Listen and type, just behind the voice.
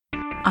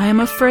I am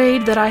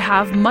afraid that I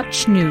have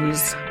much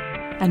news,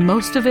 and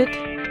most of it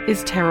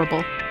is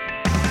terrible.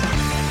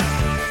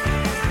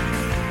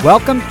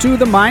 Welcome to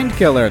The Mind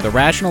Killer, the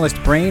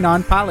rationalist brain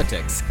on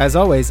politics. As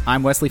always,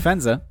 I'm Wesley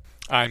Fenza.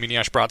 I'm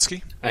Eneasz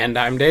Brodsky. And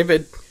I'm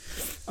David.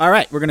 All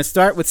right, we're going to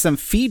start with some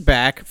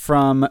feedback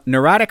from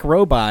Neurotic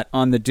Robot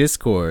on the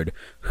Discord,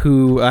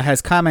 who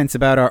has comments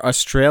about our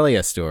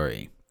Australia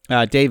story.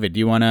 David, do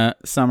you want to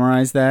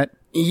summarize that?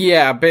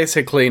 Yeah,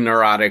 basically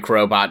Neurotic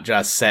Robot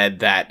just said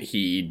that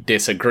he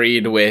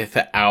disagreed with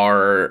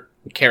our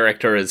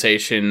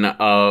characterization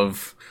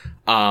of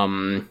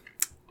Australia's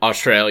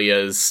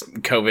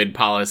COVID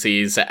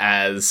policies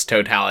as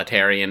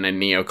totalitarian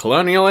and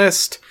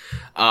neocolonialist.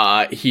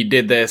 He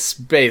did this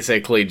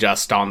basically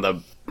just on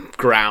the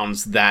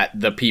grounds that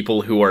the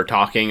people who are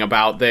talking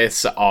about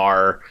this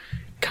are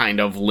kind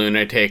of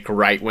lunatic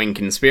right-wing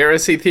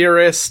conspiracy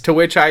theorists, to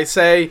which I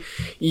say,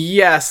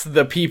 yes,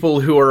 the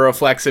people who are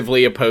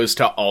reflexively opposed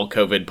to all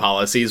COVID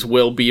policies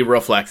will be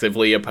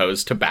reflexively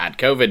opposed to bad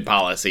COVID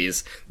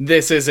policies.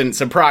 This isn't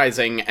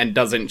surprising and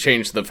doesn't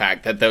change the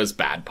fact that those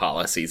bad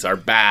policies are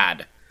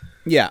bad.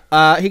 Yeah,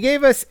 he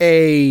gave us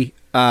an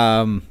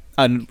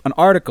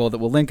article that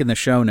we'll link in the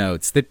show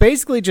notes that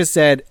basically just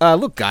said,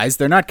 look, guys,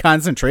 they're not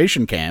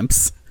concentration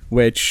camps,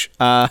 which,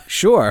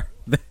 sure,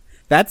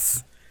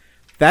 That's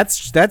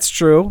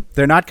true.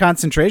 They're not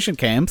concentration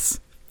camps.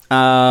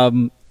 How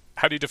do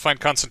you define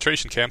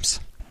concentration camps?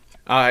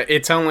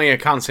 It's only a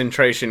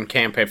concentration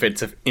camp if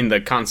it's in the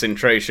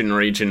concentration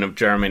region of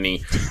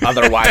Germany.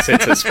 Otherwise,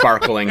 it's a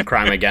sparkling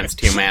crime against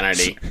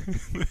humanity.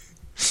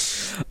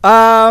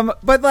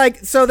 But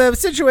so the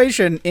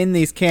situation in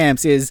these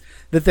camps is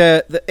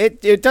that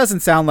it doesn't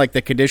sound like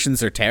the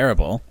conditions are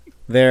terrible.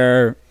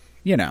 They're,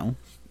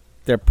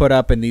 they're put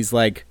up in these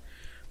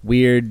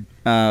weird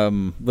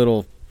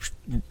little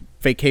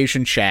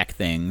vacation shack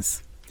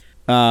things,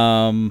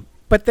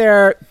 but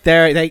they're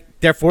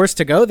forced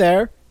to go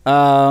there,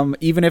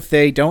 even if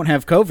they don't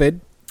have COVID.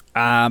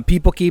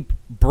 People keep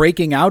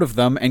breaking out of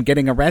them and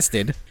getting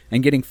arrested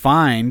and getting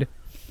fined,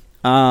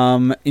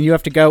 and you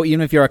have to go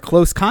even if you're a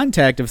close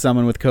contact of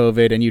someone with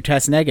COVID and you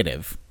test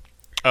negative.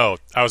 Oh,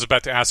 I was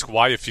about to ask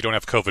why if you don't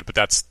have COVID, but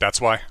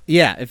that's why.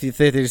 Yeah, if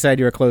they decide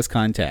you're a close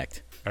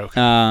contact.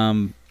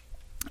 Okay.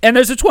 And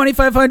there's a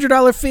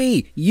 $2,500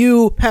 fee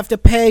you have to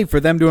pay for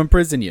them to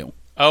imprison you.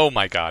 Oh,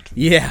 my God.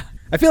 Yeah.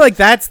 I feel like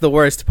that's the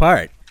worst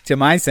part to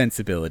my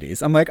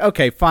sensibilities. I'm like,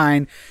 okay,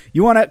 fine.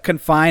 You want to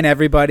confine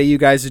everybody. You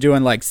guys are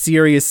doing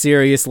serious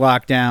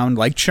lockdown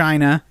like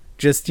China.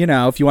 Just,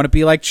 if you want to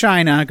be like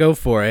China, go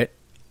for it.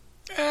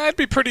 I'd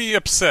be pretty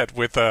upset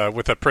with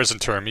a prison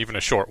term, even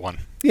a short one.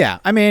 Yeah.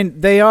 I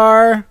mean, they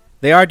are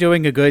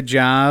doing a good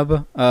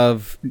job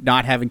of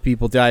not having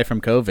people die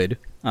from COVID.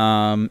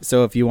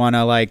 So if you want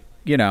to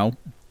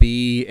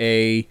be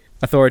a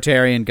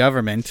authoritarian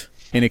government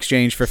in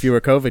exchange for fewer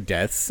COVID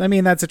deaths, I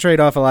mean, that's a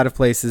trade-off a lot of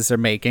places are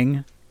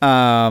making.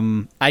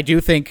 I do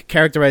think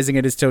characterizing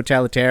it as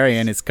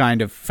totalitarian is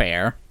kind of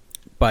fair,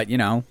 but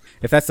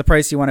if that's the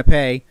price you want to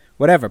pay,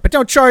 whatever. But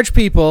don't charge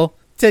people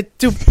to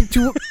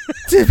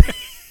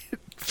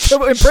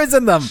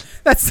imprison them.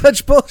 That's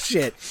such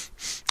bullshit.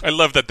 I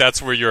love that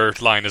that's where your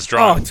line is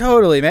drawn. Oh,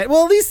 totally, man.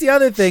 Well, at least the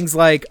other thing's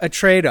like a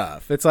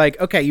trade-off. It's like,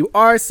 okay, you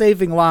are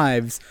saving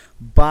lives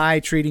by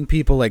treating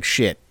people like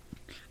shit.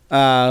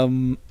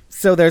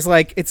 So there's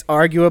it's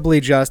arguably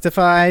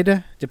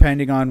justified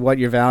depending on what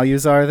your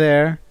values are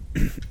there.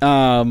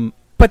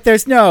 But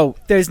there's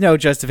no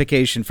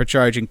justification for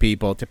charging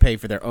people to pay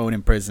for their own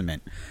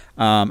imprisonment.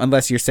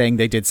 Unless you're saying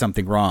they did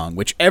something wrong,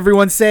 which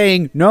everyone's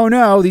saying,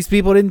 no, these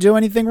people didn't do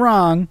anything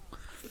wrong.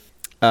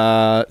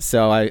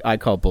 So I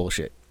call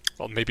bullshit.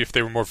 Well, maybe if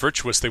they were more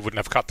virtuous, they wouldn't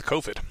have caught the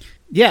COVID.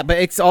 Yeah, but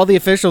it's all the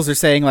officials are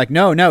saying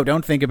no,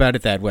 don't think about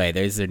it that way.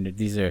 These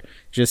are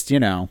just,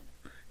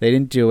 they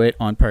didn't do it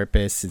on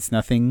purpose. It's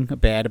nothing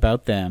bad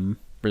about them.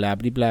 Blah,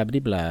 blah, blah, blah,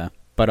 blah.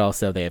 But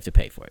also they have to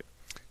pay for it.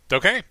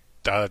 Okay.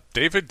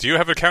 David, do you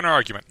have a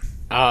counter-argument?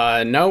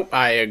 No,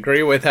 I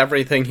agree with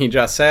everything he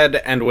just said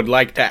and would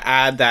like to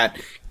add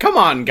that, come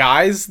on,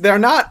 guys, they're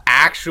not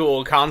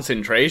actual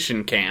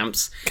concentration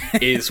camps,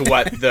 is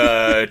what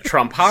the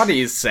Trump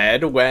hotties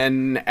said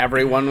when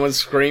everyone was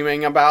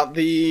screaming about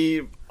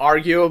the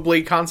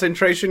arguably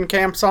concentration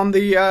camps on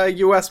the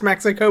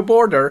U.S.-Mexico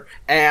border,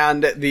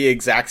 and the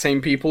exact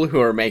same people who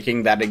are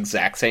making that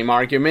exact same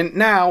argument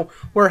now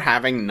were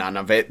having none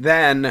of it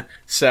then.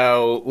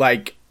 So,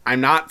 I'm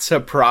not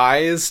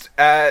surprised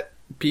at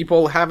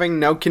people having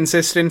no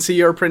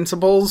consistency or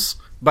principles,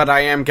 but I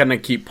am going to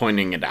keep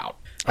pointing it out.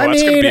 Oh,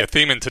 that's going to be a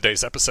theme in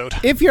today's episode.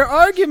 If your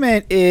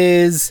argument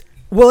is,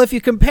 well, if you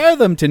compare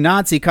them to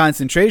Nazi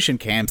concentration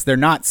camps, they're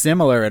not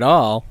similar at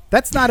all,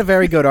 that's not a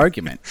very good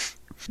argument.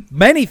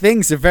 Many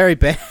things are very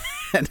bad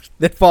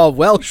that fall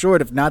well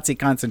short of Nazi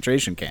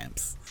concentration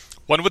camps.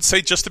 One would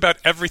say just about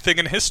everything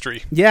in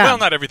history. Yeah. Well,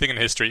 not everything in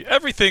history.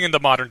 Everything in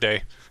the modern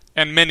day.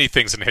 And many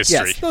things in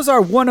history. Yes, those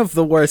are one of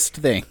the worst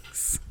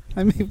things.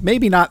 I mean,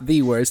 maybe not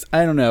the worst.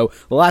 I don't know.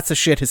 Lots of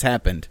shit has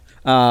happened.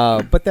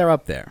 But they're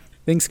up there.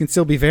 Things can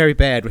still be very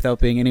bad without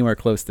being anywhere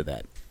close to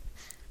that.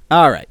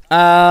 All right.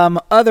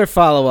 Other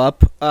follow-up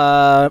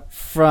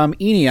from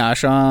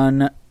Eneasz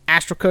on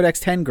Astral Codex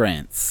 10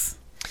 grants.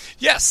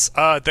 Yes,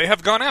 they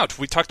have gone out.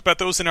 We talked about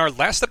those in our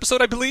last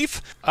episode, I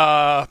believe.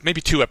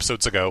 Maybe 2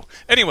 episodes ago.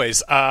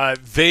 Anyways,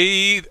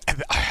 there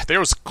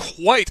was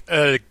quite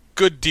a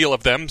good deal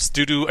of them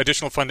due to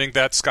additional funding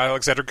that Sky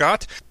Alexander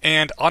got,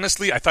 and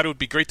honestly I thought it would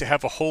be great to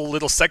have a whole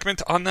little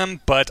segment on them,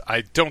 but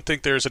I don't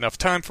think there's enough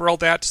time for all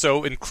that,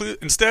 so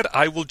instead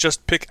I will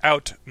just pick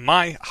out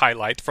my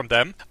highlight from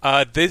them.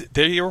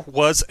 There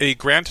was a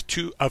grant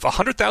of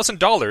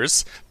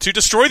 $100,000 to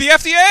destroy the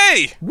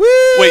FDA! Woo!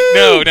 Wait,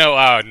 no,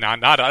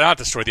 not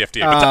destroy the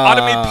FDA, but to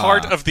automate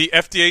part of the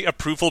FDA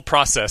approval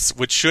process,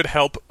 which should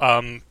help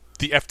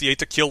the FDA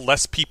to kill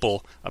less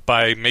people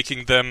by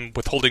making them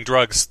withholding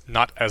drugs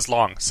not as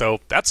long. So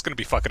that's going to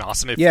be fucking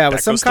awesome. If Yeah, that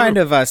with some goes kind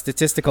through. of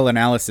statistical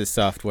analysis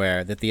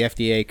software that the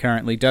FDA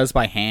currently does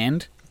by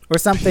hand or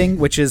something,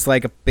 which is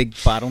like a big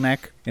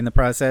bottleneck in the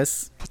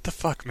process. What the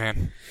fuck,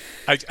 man?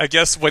 I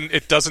guess when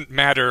it doesn't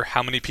matter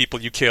how many people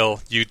you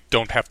kill, you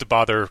don't have to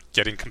bother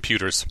getting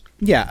computers.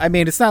 Yeah, I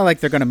mean, it's not like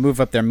they're going to move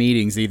up their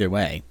meetings either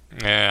way.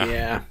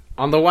 Yeah.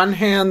 On the one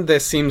hand,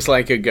 this seems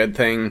like a good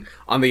thing.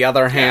 On the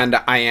other hand,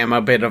 I am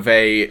a bit of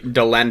a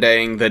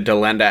Delenda-ing the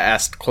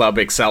Delenda-est Club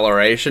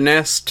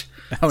accelerationist.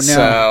 Oh, no.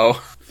 So,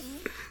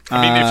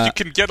 I mean, if you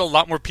can get a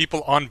lot more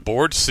people on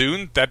board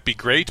soon, that'd be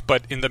great.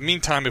 But in the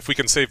meantime, if we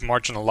can save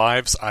marginal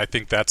lives, I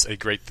think that's a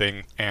great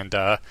thing. And,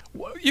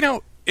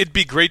 it'd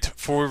be great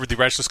for the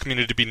Radicalist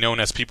community to be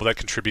known as people that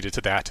contributed to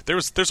that.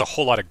 There's a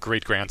whole lot of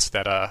great grants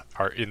that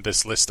are in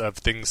this list of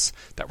things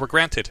that were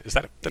granted. Is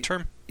that the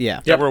term? Yeah.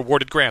 That were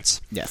awarded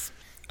grants. Yes.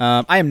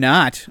 I am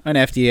not an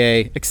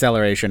FDA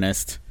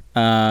accelerationist.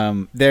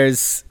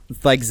 There's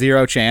like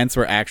 0 chance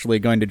we're actually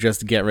going to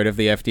just get rid of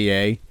the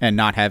FDA and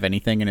not have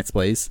anything in its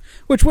place,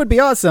 which would be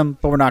awesome,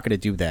 but we're not going to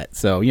do that.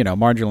 So,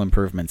 marginal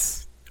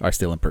improvements are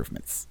still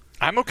improvements.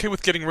 I'm okay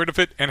with getting rid of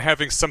it and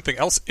having something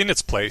else in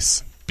its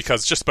place,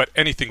 because just about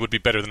anything would be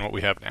better than what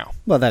we have now.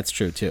 Well, that's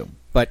true, too.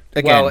 But,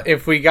 again... well,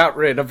 if we got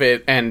rid of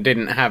it and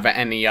didn't have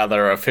any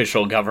other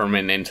official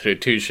government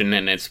institution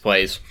in its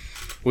place,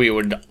 we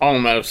would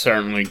almost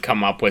certainly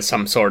come up with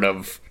some sort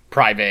of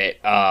private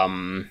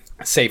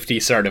safety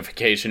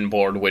certification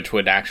board, which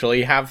would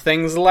actually have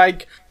things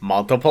like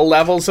multiple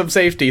levels of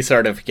safety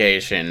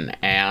certification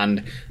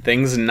and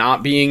things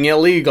not being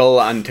illegal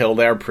until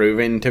they're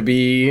proven to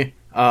be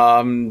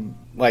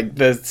like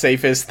the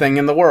safest thing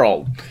in the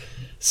world.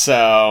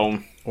 So,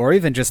 or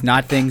even just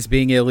not things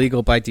being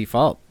illegal by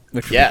default,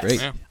 which would be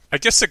great. Yeah. I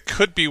guess it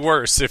could be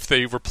worse if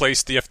they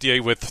replaced the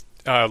FDA with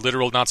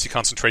literal Nazi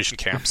concentration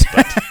camps,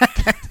 but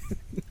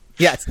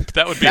yes,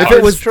 that would be if worse.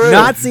 it was true.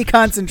 Nazi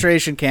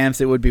concentration camps,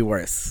 it would be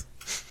worse.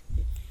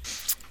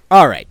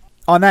 All right.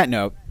 On that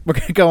note, we're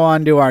going to go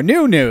on to our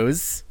new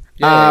news.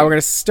 We're going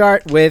to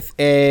start with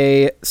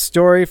a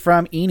story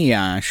from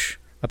Eneasz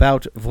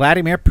about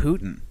Vladimir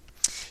Putin.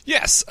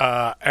 Yes,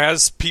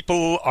 as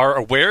people are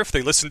aware, if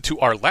they listened to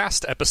our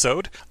last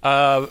episode,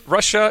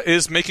 Russia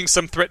is making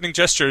some threatening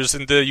gestures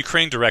in the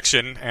Ukraine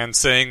direction and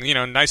saying,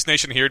 nice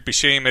nation here, it'd be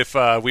shame if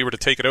we were to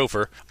take it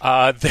over.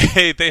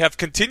 They have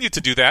continued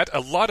to do that. A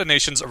lot of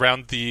nations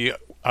around the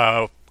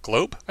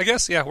globe, I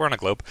guess? Yeah, we're on a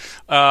globe.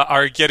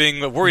 Are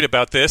getting worried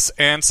about this,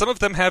 and some of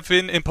them have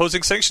been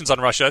imposing sanctions on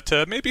Russia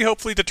to maybe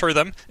hopefully deter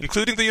them,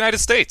 including the United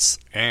States.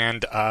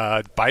 And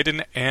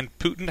Biden and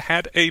Putin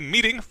had a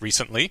meeting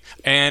recently,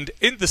 and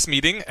in this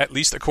meeting, at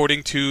least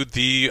according to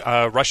the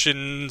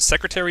Russian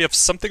Secretary of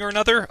something or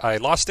another, I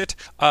lost it,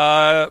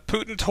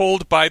 Putin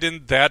told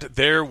Biden that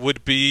there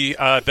would be,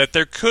 that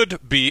there could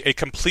be a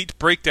complete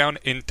breakdown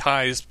in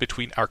ties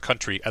between our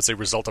country as a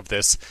result of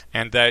this,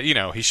 and that,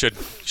 he should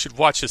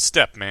watch his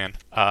step, man.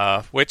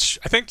 Which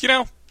I think,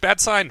 bad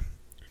sign.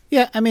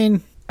 Yeah, I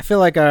mean, I feel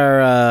like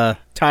our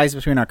ties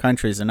between our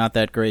countries are not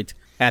that great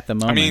at the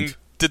moment. I mean,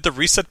 did the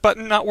reset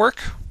button not work?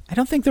 I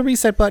don't think the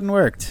reset button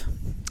worked.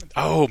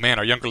 Oh, man,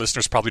 our younger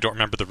listeners probably don't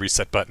remember the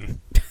reset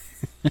button.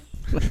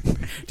 Do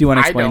you want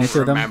to explain it to I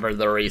don't them? remember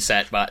the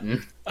reset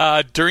button.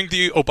 During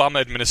the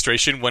Obama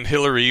administration, when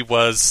Hillary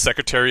was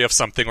Secretary of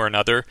something or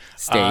another...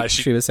 State.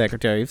 She was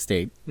Secretary of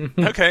State.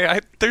 Okay,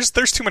 there's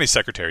too many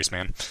secretaries,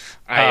 man.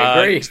 I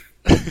agree.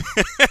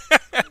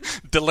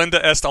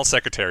 Delenda est all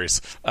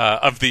secretaries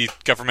of the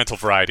governmental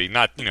variety,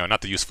 not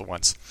the useful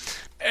ones.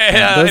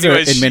 Those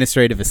anyways, are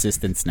administrative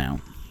assistants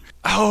now.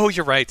 Oh,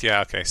 you're right.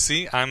 Yeah, okay.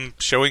 See, I'm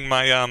showing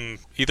my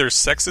either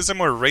sexism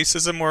or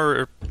racism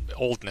or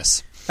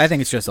oldness. I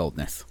think it's just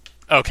oldness.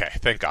 Okay,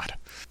 thank God.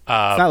 It's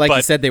not like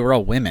you said they were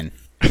all women.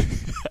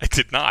 I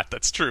did not.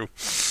 That's true.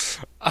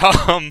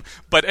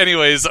 But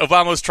anyways,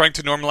 Obama was trying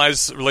to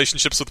normalize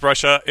relationships with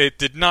Russia. It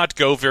did not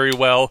go very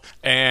well.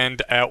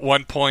 And at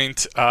one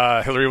point,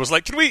 Hillary was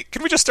like, "Can we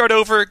just start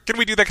over? Can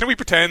we do that? Can we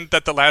pretend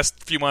that the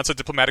last few months of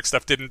diplomatic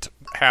stuff didn't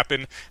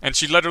happen?" And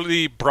she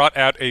literally brought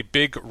out a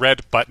big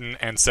red button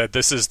and said,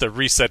 "This is the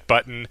reset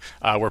button.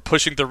 We're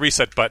pushing the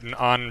reset button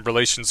on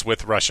relations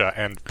with Russia,"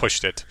 and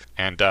pushed it.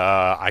 And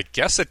I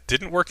guess it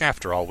didn't work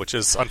after all, which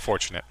is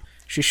unfortunate.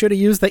 She should have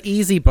used the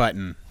easy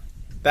button.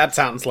 That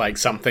sounds like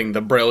something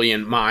the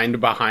brilliant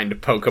mind behind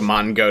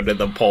Pokemon Go to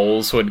the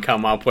Polls would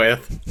come up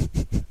with.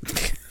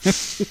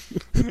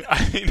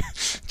 I mean,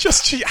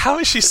 how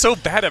is she so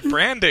bad at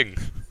branding?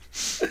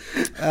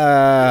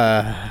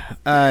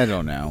 I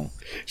don't know.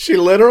 She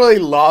literally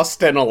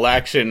lost an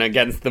election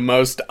against the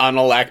most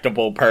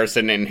unelectable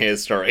person in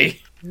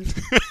history.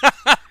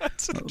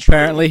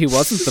 Apparently, he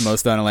wasn't the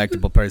most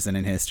unelectable person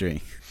in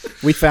history.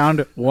 We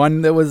found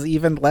one that was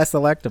even less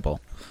electable.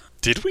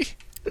 Did we?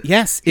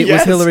 Yes, it Yes,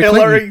 was Hillary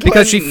Hillary Clinton,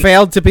 because she Clinton.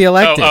 failed to be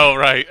elected. Oh,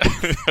 right.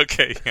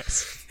 Okay,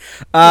 yes.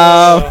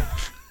 But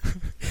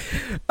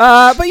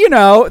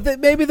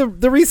maybe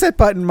the reset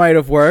button might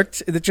have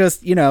worked. It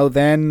just,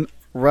 then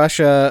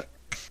Russia,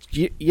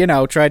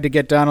 tried to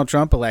get Donald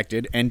Trump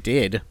elected and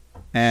did,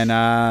 and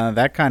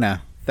that kind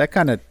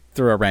of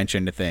threw a wrench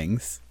into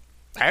things.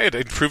 It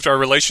improved our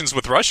relations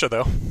with Russia,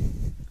 though.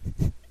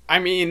 I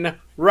mean,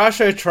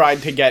 Russia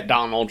tried to get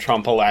Donald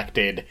Trump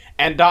elected,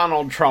 and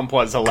Donald Trump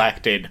was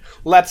elected.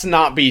 Let's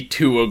not be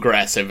too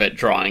aggressive at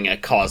drawing a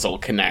causal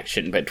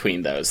connection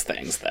between those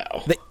things,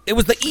 though. It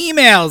was the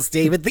emails,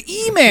 David, the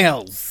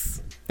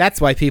emails! That's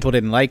why people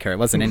didn't like her. It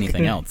wasn't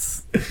anything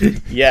else.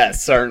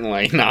 Yes,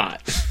 certainly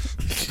not.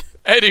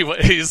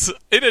 Anyways,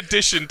 in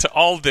addition to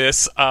all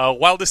this,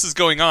 while this is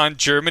going on,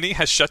 Germany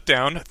has shut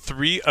down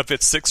 3 of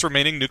its 6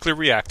 remaining nuclear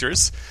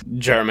reactors.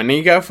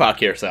 Germany, go fuck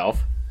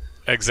yourself.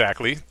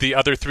 Exactly. The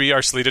other 3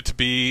 are slated to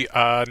be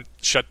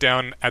shut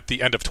down at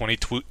the end of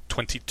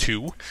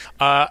 2022.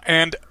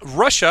 And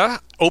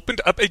Russia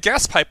opened up a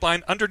gas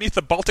pipeline underneath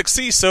the Baltic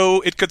Sea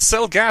so it could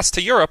sell gas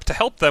to Europe to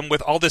help them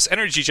with all this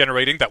energy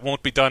generating that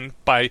won't be done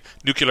by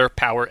nuclear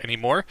power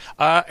anymore.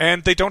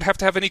 And they don't have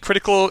to have any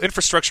critical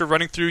infrastructure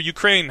running through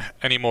Ukraine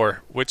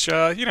anymore, which,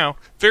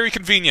 very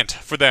convenient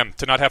for them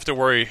to not have to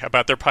worry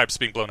about their pipes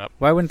being blown up.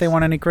 Why wouldn't they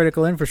want any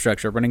critical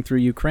infrastructure running through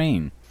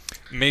Ukraine?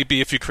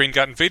 Maybe if Ukraine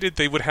got invaded,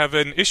 they would have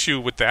an issue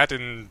with that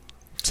and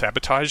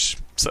sabotage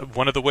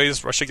one of the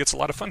ways Russia gets a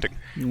lot of funding.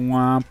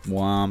 Womp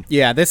womp.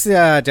 Yeah, this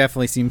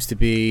definitely seems to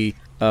be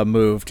a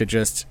move to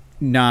just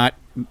not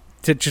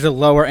to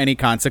lower any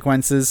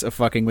consequences of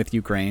fucking with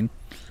Ukraine.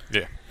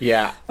 Yeah.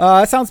 Yeah.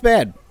 It sounds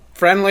bad.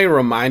 Friendly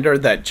reminder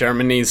that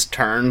Germany's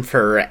turn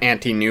for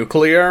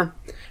anti-nuclear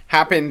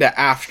happened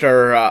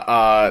after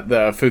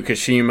the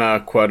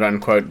Fukushima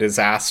quote-unquote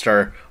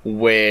disaster,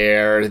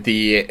 where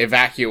the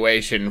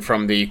evacuation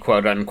from the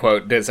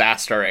quote-unquote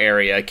disaster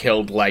area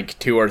killed like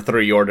 2 or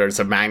 3 orders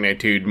of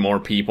magnitude more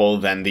people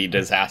than the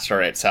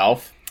disaster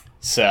itself.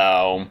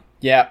 So,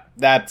 yeah,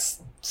 that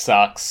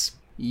sucks.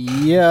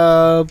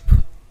 Yup.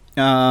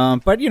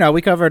 But,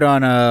 we covered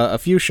on a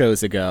few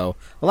shows ago,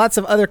 lots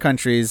of other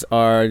countries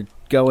are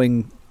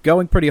going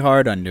pretty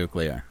hard on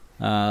nuclear.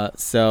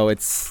 So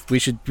we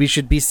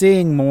should be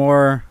seeing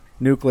more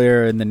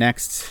nuclear in the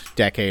next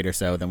decade or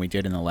so than we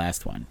did in the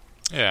last one.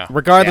 Yeah.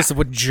 Regardless of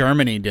what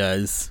Germany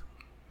does.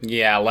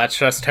 Yeah, let's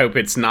just hope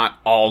it's not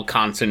all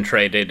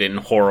concentrated in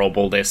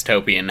horrible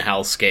dystopian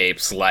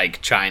hellscapes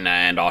like China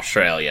and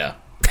Australia.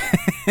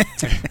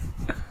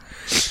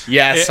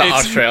 Yes,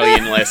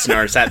 Australian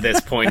listeners, at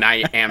this point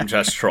I am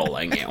just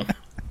trolling you.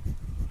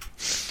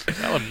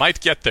 Well, it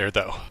might get there,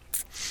 though.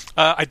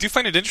 I do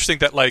find it interesting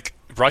that,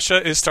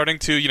 Russia is starting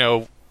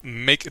to,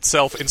 make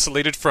itself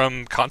insulated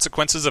from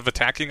consequences of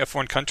attacking a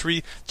foreign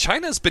country.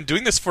 China's been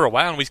doing this for a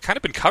while, and we've kind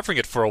of been covering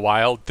it for a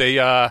while. They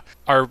are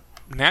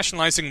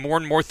nationalizing more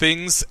and more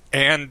things,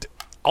 and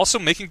also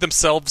making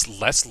themselves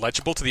less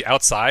legible to the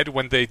outside.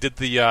 When they did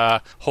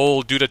the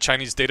whole due to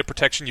Chinese data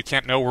protection, you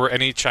can't know where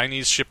any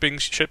Chinese shipping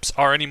ships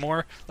are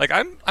anymore.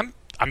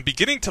 I'm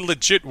beginning to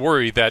legit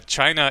worry that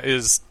China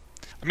is.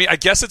 I mean, I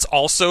guess it's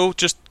also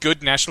just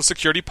good national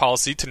security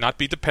policy to not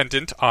be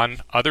dependent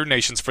on other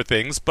nations for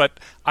things, but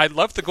I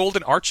love the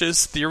Golden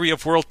Arches theory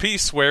of world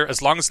peace, where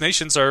as long as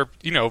nations are,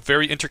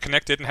 very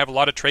interconnected and have a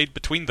lot of trade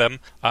between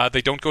them,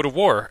 they don't go to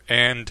war.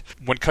 And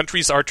when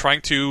countries are trying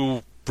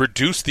to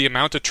reduce the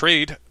amount of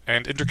trade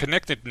and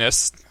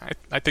interconnectedness,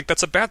 I think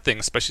that's a bad thing,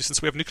 especially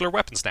since we have nuclear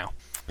weapons now.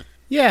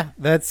 Yeah,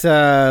 that's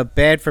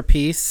bad for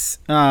peace.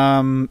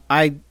 I'm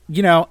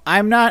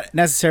not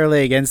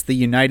necessarily against the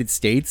United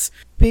States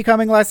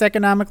becoming less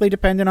economically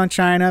dependent on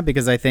China,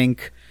 because I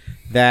think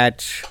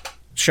that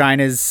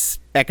China's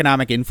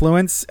economic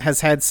influence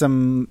has had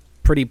some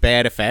pretty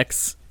bad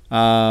effects,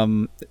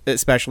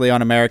 especially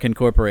on American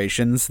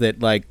corporations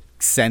that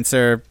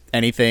censor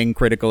anything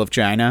critical of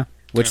China,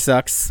 which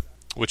sucks.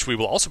 Which we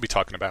will also be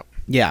talking about.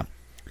 Yeah.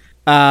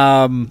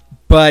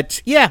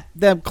 But yeah,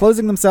 them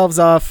closing themselves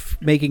off,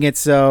 making it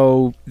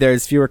so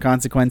there's fewer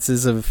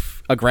consequences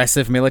of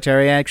aggressive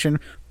military action,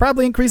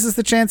 probably increases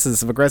the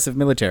chances of aggressive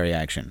military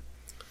action.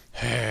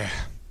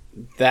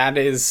 That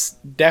is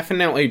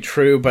definitely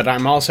true, but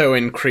I'm also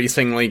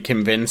increasingly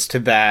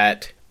convinced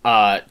that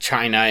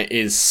China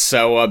is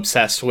so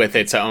obsessed with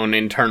its own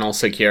internal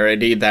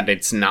security that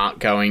it's not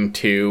going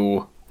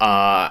to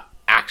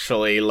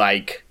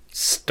actually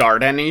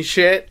start any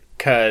shit,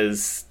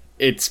 because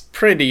it's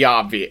pretty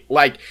obvious.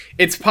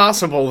 It's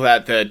possible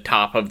that the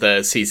top of the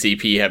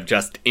CCP have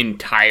just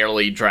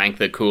entirely drank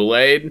the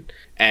Kool-Aid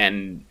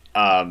and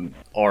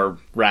or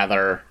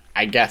rather,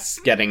 I guess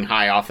getting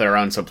high off their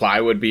own supply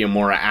would be a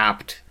more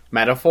apt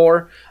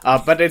metaphor.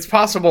 But it's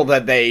possible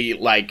that they,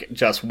 like,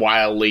 just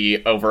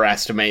wildly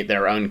overestimate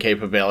their own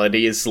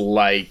capabilities,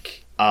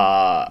 like,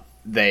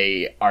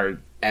 they are...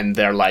 And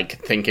they're,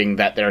 like, thinking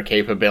that their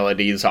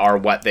capabilities are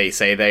what they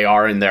say they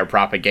are in their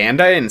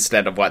propaganda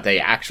instead of what they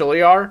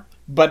actually are.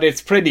 But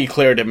it's pretty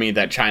clear to me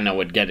that China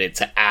would get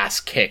its ass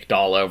kicked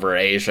all over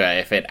Asia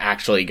if it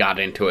actually got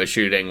into a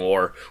shooting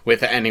war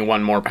with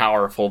anyone more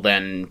powerful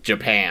than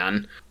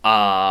Japan.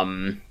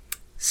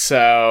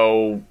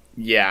 So,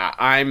 yeah,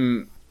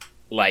 I'm,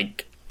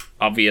 like,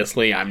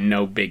 obviously I'm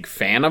no big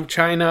fan of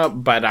China,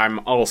 but I'm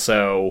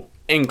also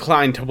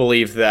inclined to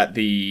believe that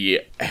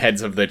the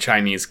heads of the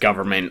Chinese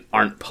government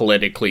aren't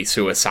politically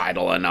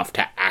suicidal enough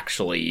to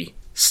actually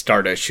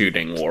start a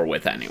shooting war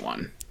with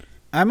anyone.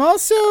 I'm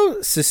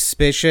also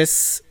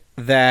suspicious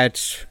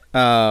that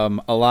a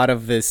lot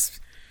of this,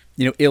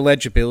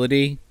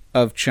 illegibility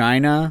of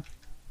China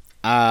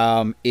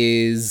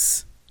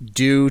is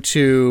due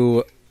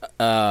to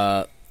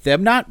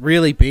them not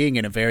really being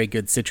in a very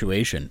good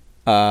situation.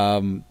 Is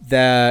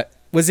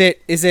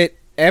it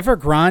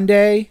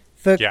Evergrande,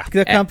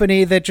 the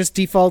company that just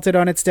defaulted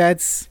on its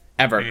debts?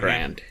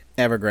 Evergrande.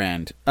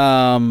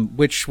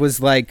 Which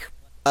was like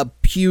a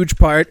huge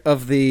part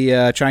of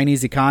the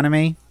Chinese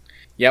economy.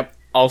 Yep.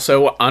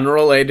 Also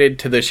unrelated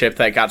to the ship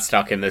that got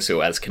stuck in the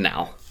Suez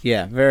Canal.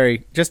 Yeah,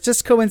 very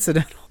just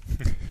coincidental.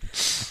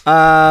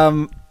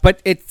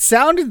 But it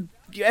sounded,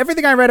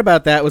 everything I read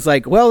about that was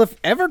like, well,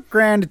 if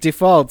Evergrande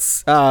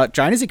defaults,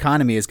 China's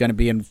economy is going to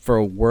be in for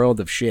a world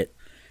of shit.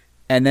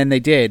 And then they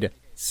did.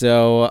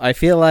 So I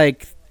feel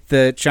like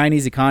the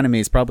Chinese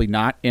economy is probably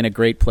not in a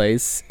great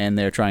place, and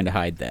they're trying to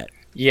hide that.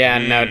 Yeah,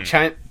 no,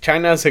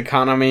 China's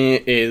economy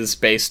is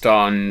based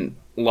on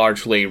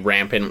largely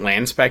rampant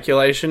land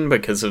speculation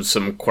because of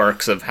some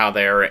quirks of how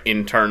their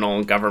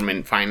internal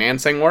government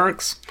financing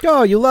works.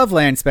 Oh, you love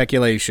land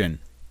speculation.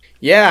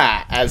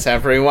 Yeah, as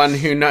everyone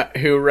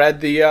who read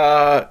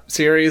the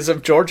series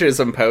of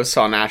Georgism posts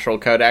on Astral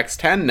Codex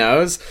 10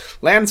 knows,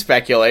 land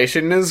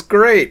speculation is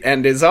great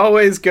and is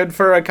always good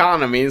for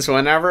economies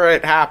whenever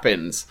it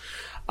happens.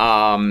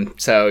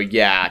 So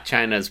yeah,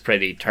 China's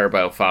pretty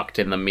turbo fucked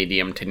in the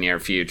medium to near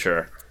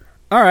future.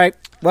 All right,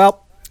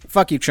 well,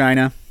 fuck you,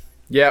 China.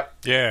 Yep.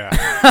 Yeah.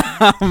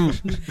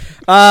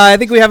 I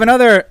think we have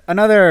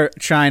another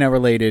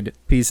China-related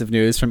piece of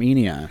news from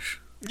Eneasz.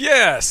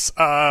 Yes,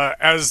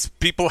 as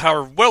people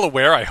are well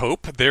aware, I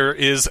hope, there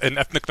is an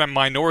ethnic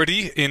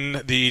minority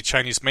in the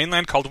Chinese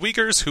mainland called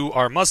Uyghurs who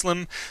are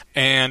Muslim,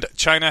 and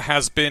China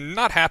has been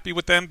not happy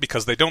with them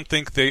because they don't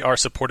think they are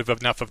supportive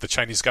enough of the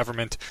Chinese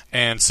government,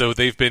 and so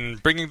they've been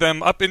bringing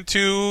them up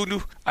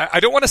into, I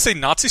don't want to say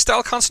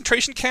Nazi-style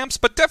concentration camps,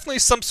 but definitely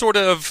some sort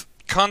of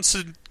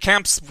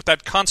camps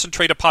that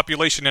concentrate a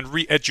population and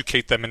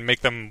re-educate them and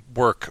make them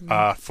work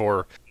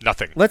for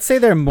nothing. Let's say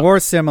they're more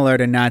similar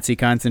to Nazi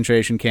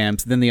concentration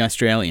camps than the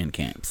Australian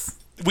camps.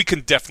 We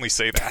can definitely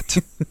say that.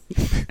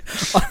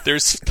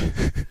 There's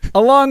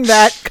along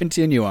that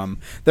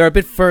continuum, they're a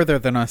bit further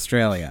than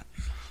Australia.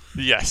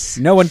 Yes.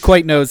 No one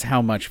quite knows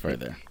how much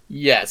further.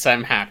 Yes,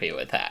 I'm happy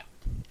with that.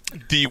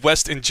 The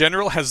West in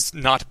general has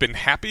not been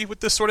happy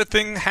with this sort of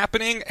thing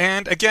happening,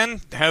 and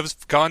again, has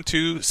gone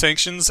to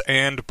sanctions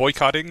and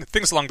boycotting,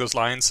 things along those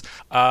lines.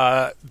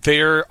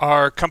 There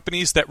are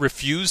companies that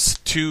refuse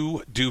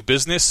to do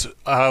business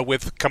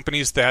with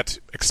companies that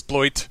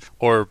exploit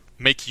or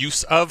make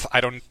use of.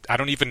 I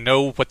don't even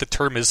know what the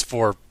term is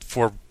for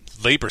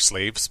labor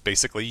slaves,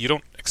 basically. You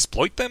don't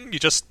exploit them, you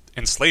just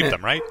enslave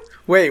them, right?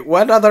 Wait,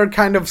 what other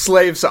kind of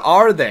slaves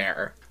are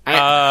there?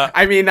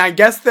 I mean, I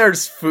guess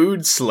there's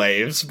food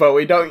slaves, but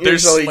we don't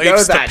usually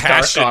go that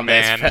dark on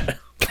this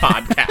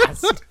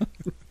podcast.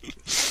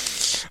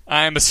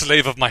 I'm a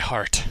slave of my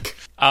heart.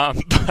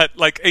 But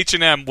like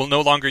H&M will no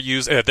longer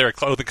use, their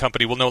clothing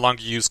company will no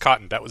longer use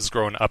cotton that was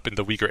grown up in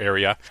the Uyghur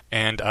area,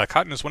 and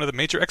cotton is one of the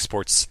major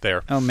exports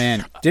there. Oh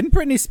man, didn't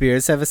Britney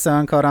Spears have a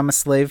song called "I'm a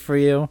Slave for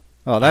You"?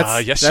 Oh,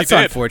 that's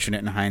unfortunate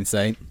in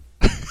hindsight.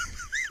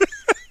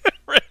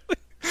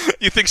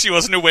 You think she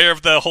wasn't aware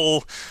of the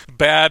whole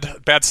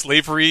bad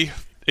slavery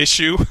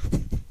issue?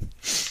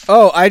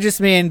 Oh, I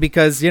just mean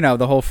because,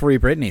 the whole Free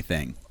Britney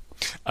thing.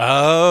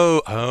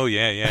 Oh,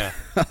 yeah.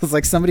 I was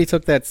like, somebody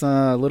took that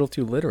a little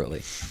too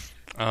literally.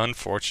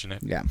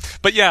 Unfortunate. Yeah.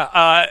 But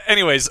yeah,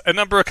 anyways, a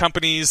number of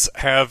companies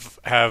have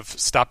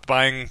stopped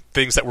buying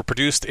things that were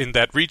produced in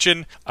that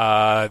region.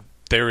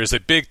 There is a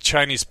big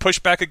Chinese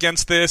pushback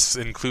against this,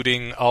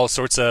 including all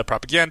sorts of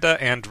propaganda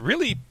and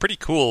really pretty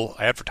cool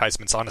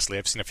advertisements, honestly.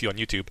 I've seen a few on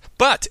YouTube.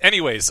 But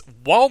anyways,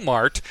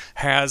 Walmart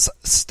has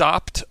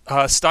stopped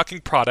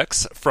stocking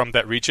products from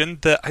that region.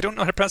 I don't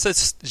know how to pronounce it.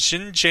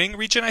 Xinjiang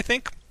region, I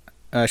think?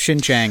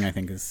 Xinjiang, I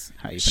think is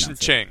how you pronounce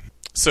Xinjiang. it.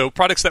 So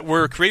products that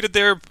were created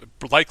there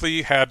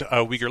likely had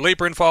Uyghur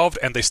labor involved,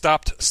 and they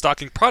stopped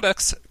stocking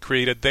products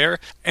created there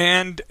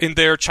and in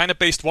their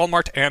China-based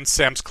Walmart and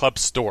Sam's Club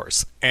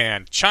stores.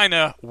 And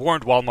China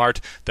warned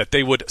Walmart that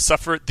they would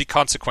suffer the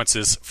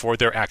consequences for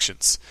their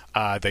actions.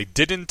 They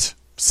didn't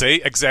say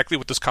exactly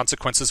what those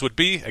consequences would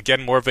be.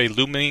 Again, more of a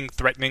looming,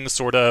 threatening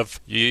sort of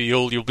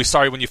you'll be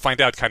sorry when you find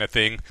out kind of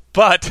thing.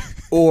 But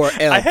Or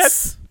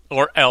else.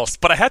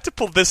 But I had to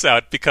pull this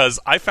out because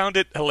I found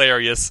it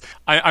hilarious.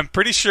 I'm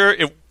pretty sure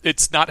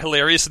it's not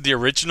hilarious in the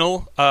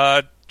original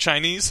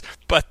Chinese,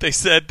 but they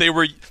said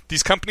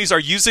these companies are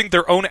using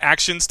their own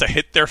actions to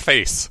hit their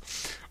face.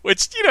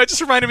 Which,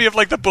 just reminded me of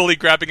like the bully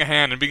grabbing a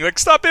hand and being like,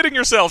 stop hitting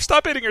yourself,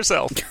 stop hitting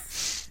yourself.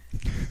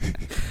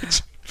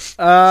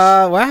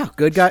 Wow,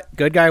 good guy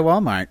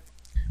Walmart.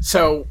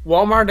 So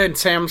Walmart and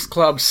Sam's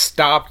Club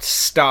stopped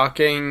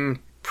stocking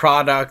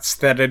products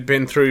that had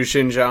been through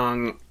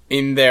Xinjiang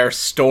in their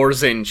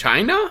stores in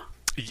China?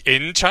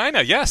 In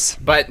China, yes.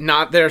 But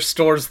not their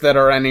stores that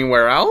are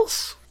anywhere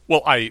else?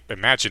 Well, I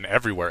imagine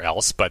everywhere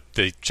else, but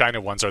the China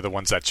ones are the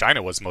ones that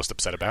China was most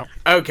upset about.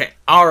 Okay,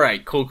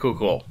 alright,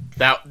 cool.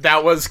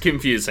 That was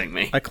confusing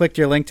me. I clicked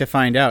your link to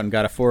find out and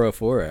got a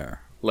 404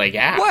 error. Like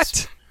ass.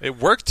 What? It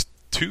worked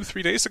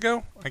 2-3 days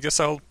ago? I guess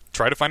I'll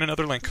try to find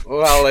another link.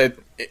 Well,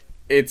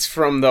 it's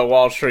from the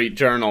Wall Street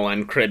Journal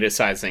and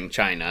criticizing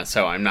China,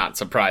 so I'm not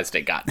surprised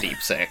it got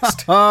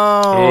deep-sixed.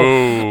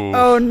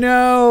 Oh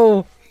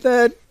no!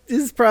 That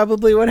is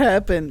probably what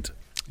happened.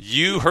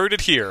 You heard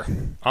it here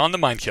on the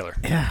Mind Killer.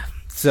 Yeah.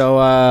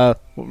 So,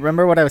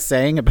 remember what I was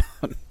saying about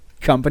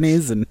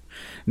companies and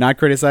not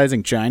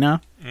criticizing China?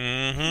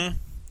 Mm-hmm.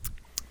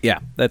 Yeah,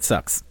 that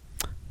sucks.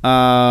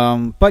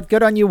 But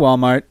good on you,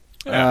 Walmart.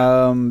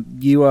 Yeah.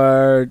 You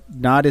are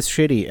not as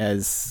shitty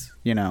as,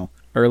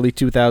 early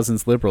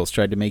 2000s liberals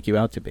tried to make you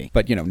out to be.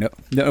 But,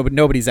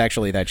 nobody's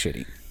actually that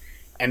shitty.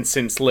 And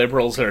since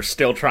liberals are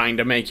still trying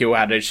to make you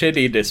out as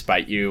shitty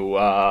despite you,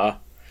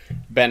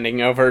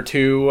 bending over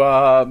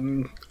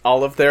to,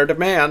 all of their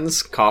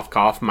demands, cough,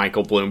 cough,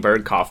 Michael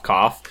Bloomberg, cough,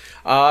 cough,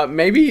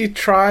 maybe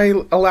try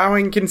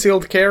allowing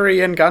concealed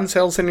carry and gun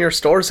sales in your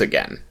stores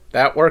again.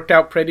 That worked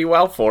out pretty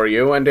well for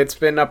you, and it's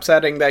been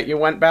upsetting that you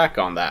went back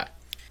on that.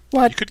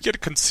 What? You could get a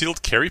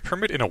concealed carry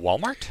permit in a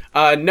Walmart?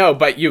 No,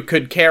 but you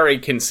could carry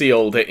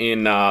concealed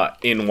in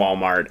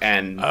Walmart,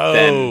 and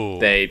then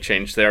they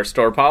changed their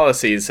store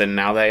policies, and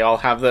now they all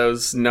have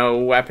those no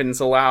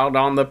weapons allowed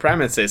on the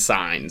premises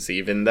signs,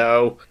 even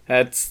though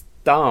that's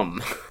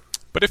dumb.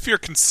 But if you're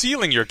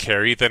concealing your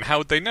carry, then how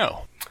would they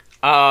know?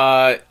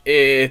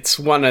 It's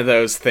one of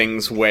those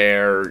things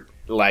where,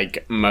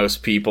 like,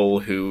 most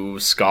people who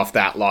scoff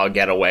that law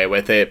get away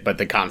with it, but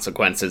the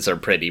consequences are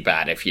pretty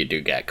bad if you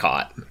do get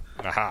caught.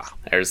 Aha.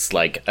 There's,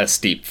 like, a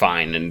steep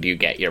fine and you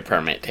get your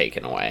permit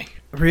taken away.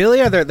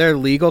 Really? Are there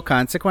legal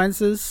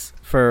consequences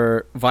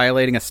for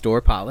violating a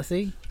store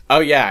policy? Oh,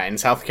 yeah. In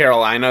South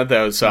Carolina,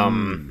 those,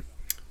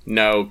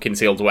 no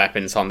concealed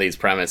weapons on these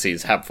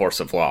premises have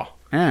force of law.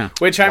 Yeah.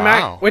 Which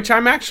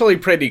I'm actually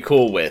pretty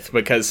cool with,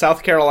 because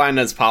South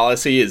Carolina's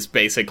policy is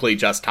basically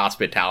just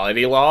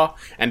hospitality law,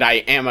 and I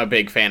am a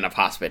big fan of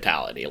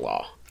hospitality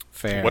law.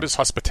 Fair. What is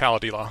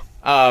hospitality law?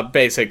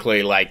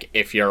 Basically, like,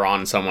 if you're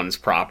on someone's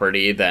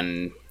property,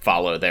 then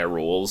follow their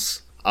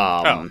rules.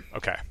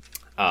 Okay.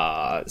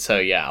 So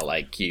yeah,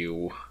 like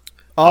you...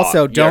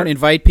 Also, don't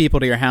invite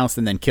people to your house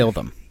and then kill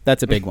them.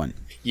 That's a big one.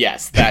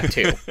 Yes, that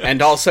too.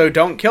 And also,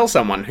 don't kill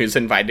someone who's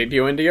invited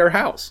you into your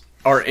house.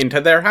 Or into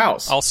their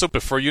house. Also,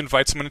 before you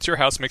invite someone into your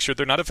house, make sure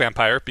they're not a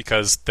vampire,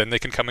 because then they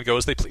can come and go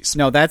as they please.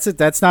 No, that's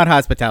not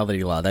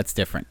hospitality law. That's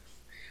different.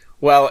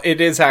 Well, it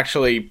is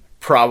actually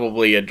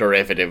probably a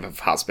derivative of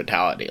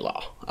hospitality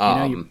law.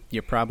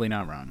 You're probably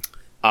not wrong.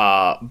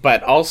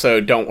 But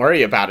also, don't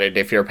worry about it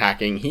if you're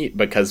packing heat,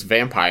 because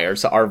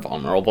vampires are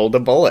vulnerable to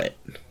bullet.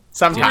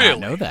 Sometimes. I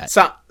didn't know that.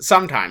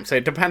 Sometimes.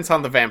 It depends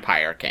on the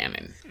vampire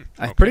canon.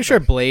 I'm pretty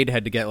sure Blade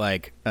had to get,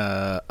 like,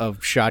 a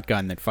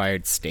shotgun that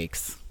fired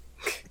stakes.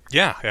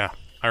 Yeah.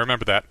 I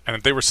remember that.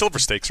 And they were silver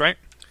stakes, right?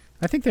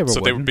 I think they were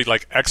So wooden. they would be,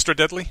 like, extra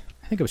deadly?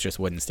 I think it was just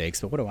wooden stakes,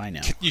 but what do I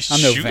know? You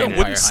I'm no shoot a vampire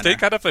wooden hunter.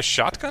 stake out of a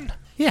shotgun?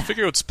 Yeah. I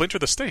figure it would splinter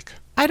the stake.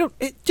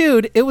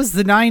 Dude, it was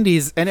the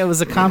 90s, and it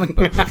was a comic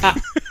book. Okay,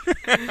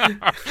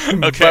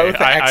 Both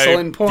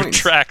excellent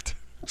points.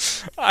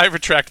 I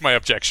retract my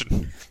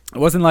objection. It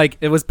wasn't like,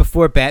 it was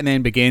before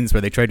Batman Begins, where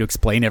they tried to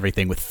explain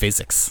everything with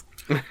physics.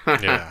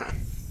 Yeah.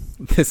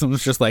 This one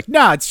was just like,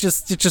 nah, it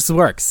just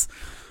works.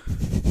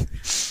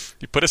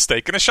 You put a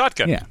stake in a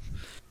shotgun. Yeah.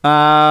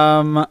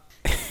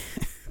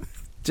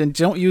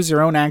 Don't use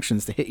your own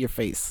actions to hit your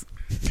face.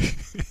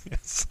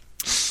 Yes.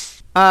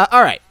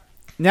 All right.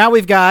 Now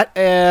we've got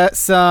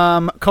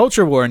some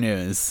culture war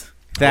news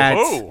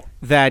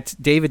that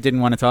David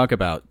didn't want to talk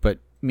about, but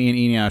me and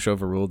Eneasz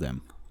overruled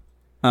him.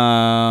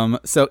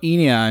 So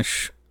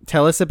Eneasz,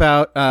 tell us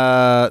about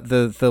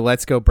the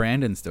Let's Go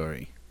Brandon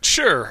story.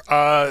 Sure.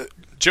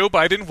 Joe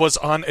Biden was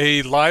on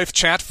a live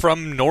chat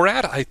from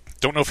NORAD. I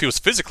don't know if he was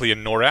physically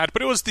in NORAD,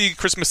 but it was the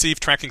Christmas Eve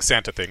tracking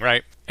Santa thing,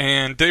 right?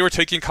 and they were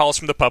taking calls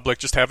from the public,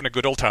 just having a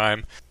good old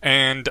time.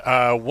 And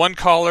one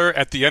caller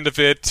at the end of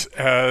it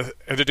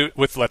ended it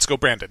with "Let's go,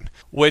 Brandon,"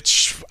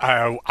 which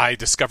I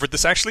discovered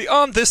this actually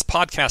on this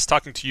podcast,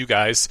 talking to you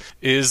guys,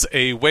 is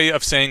a way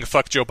of saying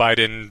 "fuck Joe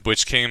Biden,"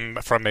 which came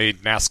from a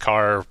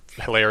NASCAR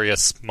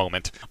hilarious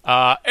moment.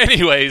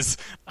 Anyways,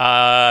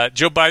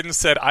 Joe Biden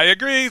said, "I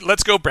agree,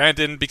 let's go,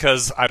 Brandon,"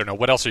 because I don't know,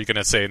 what else are you going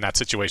to say in that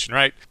situation,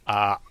 right?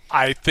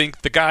 I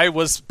think the guy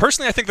was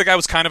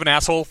kind of an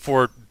asshole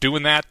for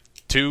doing that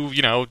to,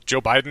 Joe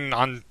Biden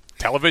on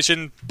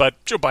television, but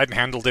Joe Biden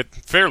handled it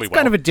fairly well.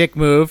 Kind of a dick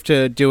move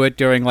to do it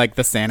during, like,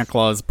 the Santa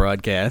Claus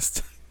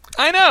broadcast.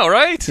 I know,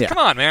 right? Yeah. Come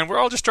on, man. We're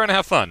all just trying to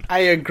have fun. I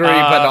agree,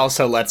 but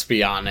also, let's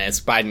be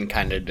honest, Biden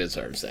kind of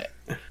deserves it.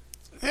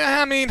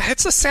 Yeah, I mean,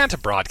 it's a Santa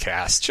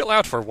broadcast. Chill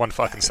out for one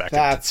fucking second.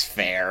 That's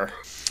fair.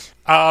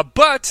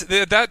 But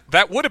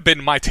that would have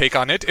been my take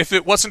on it if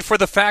it wasn't for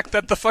the fact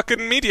that the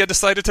fucking media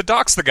decided to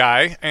dox the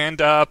guy and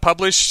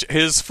publish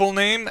his full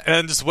name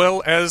as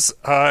well as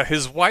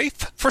his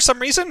wife for some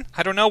reason.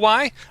 I don't know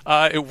why.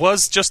 It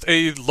was just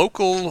a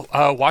local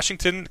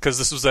Washington, because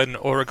this was an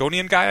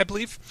Oregonian guy, I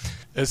believe.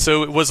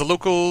 So it was a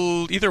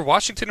local, either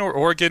Washington or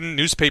Oregon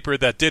newspaper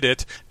that did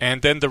it,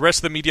 and then the rest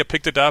of the media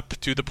picked it up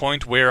to the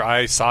point where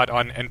I saw it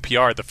on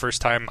NPR the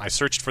first time I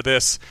searched for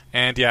this,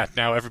 and yeah,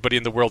 now everybody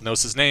in the world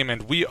knows his name,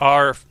 and we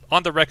are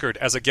on the record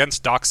as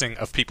against doxing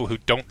of people who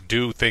don't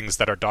do things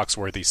that are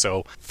dox-worthy,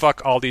 so fuck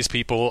all these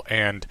people,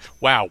 and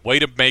wow, way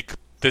to make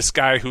this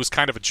guy who's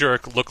kind of a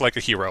jerk look like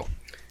a hero.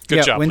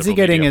 Good job. When's he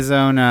getting his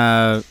own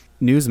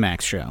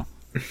Newsmax show?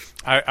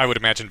 I would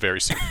imagine very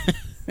soon.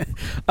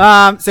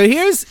 So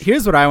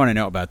here's what I want to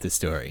know about this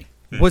story.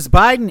 Was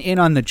Biden in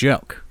on the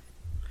joke?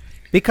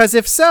 Because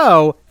if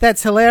so,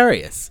 that's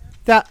hilarious.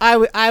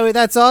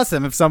 That's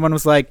awesome. If someone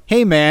was like,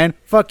 "Hey man,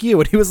 fuck you,"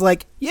 and he was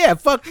like, "Yeah,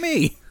 fuck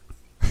me."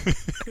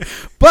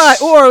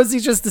 Or was he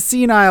just a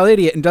senile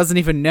idiot and doesn't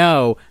even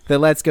know that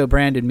 "Let's go,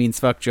 Brandon" means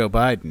 "fuck Joe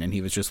Biden," and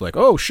he was just like,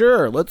 "Oh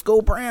sure, let's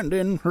go,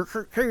 Brandon."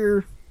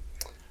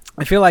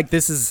 I feel like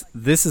this is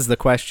the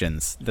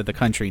questions that the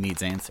country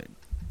needs answered.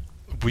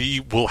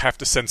 We will have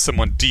to send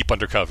someone deep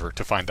undercover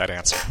to find that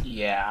answer.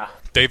 Yeah.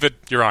 David,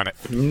 you're on it.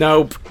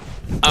 Nope.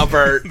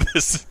 Albert.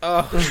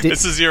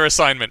 This is your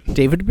assignment.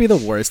 David would be the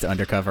worst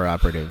undercover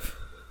operative.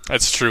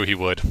 That's true, he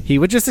would. He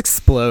would just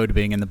explode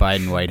being in the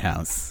Biden White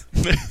House.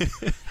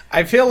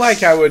 I feel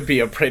like I would be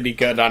a pretty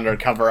good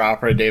undercover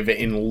operative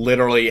in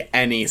literally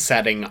any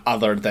setting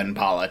other than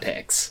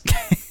politics.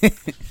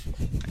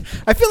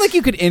 I feel like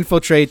you could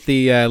infiltrate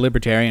the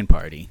Libertarian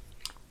Party.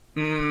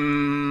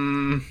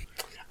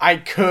 I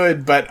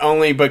could, but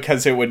only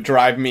because it would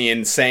drive me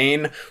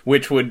insane,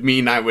 which would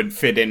mean I would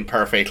fit in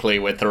perfectly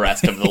with the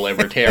rest of the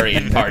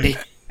Libertarian Party.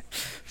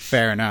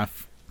 Fair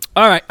enough.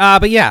 All right,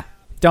 but yeah,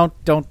 don't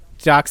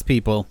dox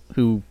people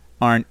who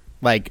aren't,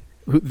 like,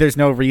 there's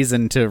no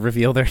reason to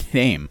reveal their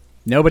name.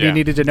 Nobody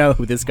needed to know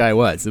who this guy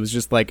was. It was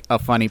just, like, a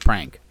funny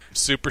prank.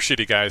 Super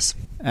shitty, guys.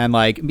 And,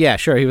 like, yeah,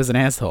 sure, he was an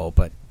asshole,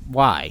 but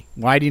why?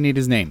 Why do you need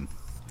his name?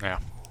 Yeah.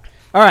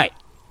 All right,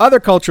 other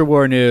culture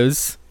war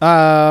news.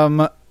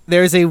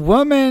 There's a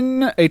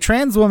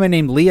trans woman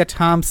named Leah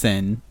Thomas,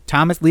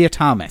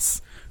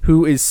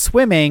 who is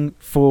swimming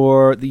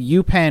for the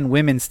UPenn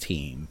women's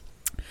team.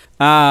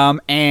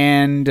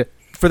 And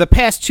for the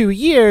past 2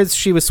 years,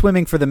 she was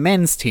swimming for the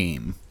men's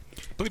team.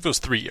 I believe it was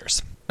 3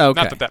 years.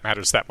 Okay. Not that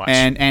matters that much.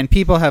 And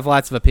people have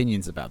lots of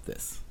opinions about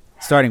this,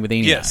 starting with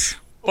Enoch. Yes.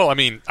 Well, I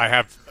mean,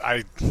 I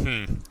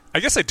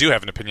guess I do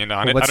have an opinion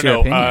on it. What's I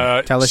don't your know.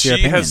 opinion? Tell us your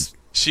opinion.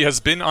 She has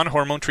been on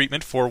hormone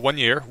treatment for 1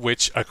 year,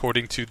 which,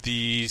 according to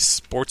the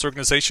sports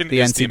organization, the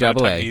is NCAA. the amount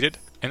of time needed.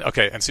 And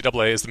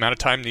NCAA is the amount of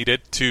time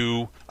needed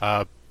to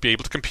be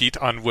able to compete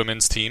on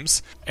women's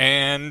teams,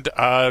 and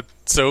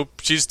so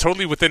she's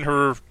totally within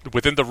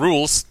the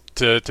rules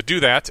to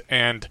do that.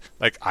 And,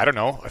 like, I don't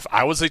know, if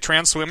I was a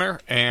trans swimmer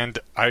and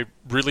I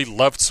really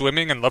loved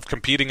swimming and loved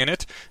competing in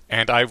it,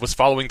 and I was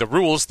following the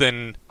rules,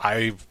 then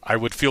I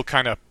would feel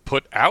kind of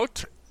put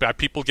out by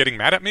people getting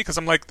mad at me, because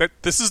I'm like,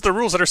 this is the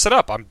rules that are set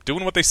up. I'm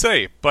doing what they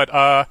say. But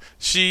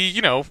she,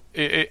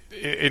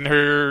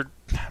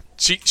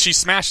 she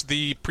smashed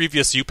the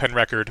previous UPenn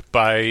record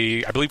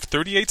by, I believe,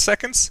 38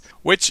 seconds,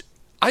 which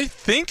I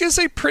think is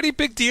a pretty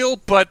big deal.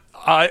 But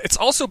it's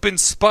also been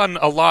spun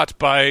a lot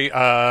by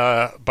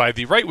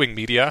the right-wing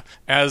media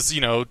as,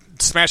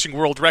 smashing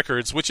world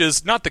records, which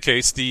is not the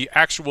case. The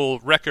actual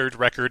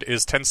record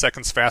is 10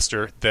 seconds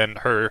faster than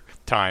her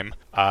time.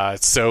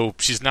 So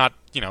she's not,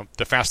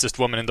 the fastest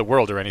woman in the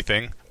world or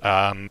anything.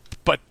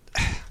 But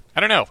I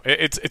don't know.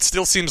 It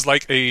still seems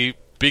like a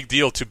big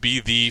deal to be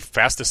the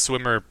fastest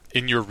swimmer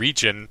in your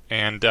region,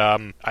 and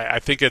I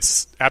think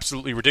it's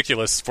absolutely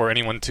ridiculous for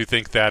anyone to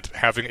think that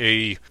having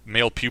a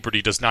male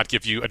puberty does not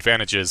give you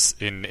advantages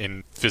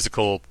in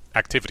physical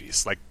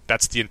activities. Like,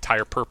 that's the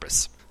entire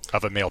purpose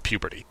of a male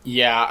puberty.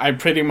 Yeah, I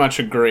pretty much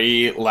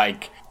agree.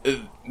 Like,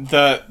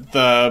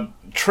 the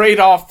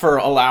trade-off for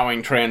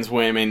allowing trans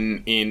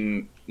women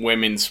in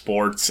women's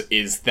sports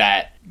is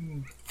that,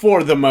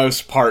 for the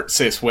most part,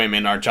 cis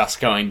women are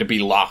just going to be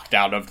locked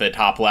out of the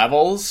top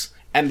levels.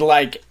 And,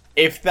 like,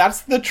 if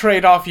that's the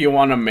trade-off you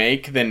want to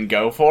make, then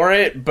go for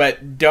it,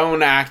 but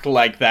don't act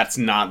like that's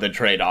not the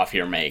trade-off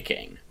you're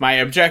making. My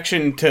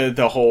objection to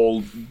the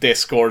whole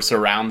discourse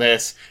around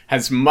this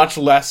has much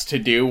less to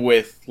do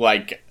with,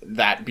 like,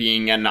 that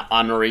being an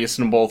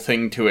unreasonable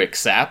thing to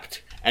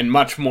accept, and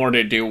much more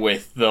to do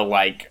with the,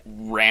 like,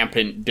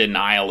 rampant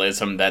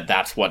denialism that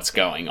that's what's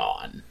going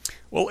on.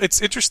 Well,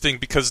 it's interesting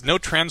because no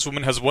trans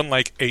woman has won,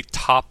 like, a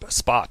top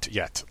spot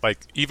yet. Like,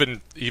 even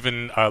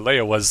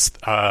Leia was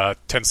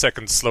 10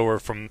 seconds slower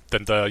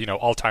than the,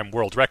 all-time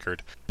world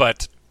record.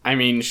 But I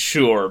mean,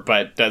 sure,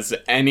 but does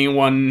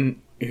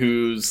anyone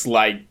who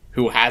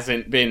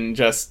hasn't been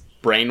just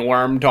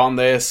brainwormed on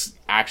this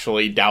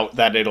actually doubt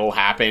that it'll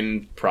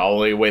happen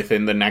probably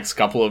within the next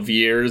couple of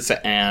years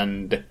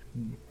and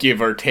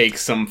give or take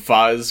some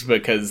fuzz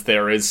because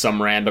there is some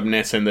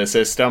randomness in the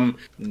system?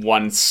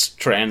 Once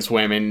trans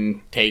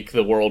women take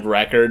the world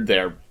record,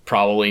 they're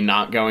probably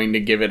not going to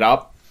give it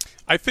up.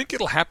 I think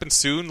it'll happen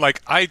soon.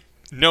 Like, I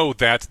know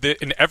that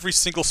in every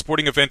single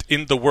sporting event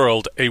in the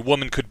world, a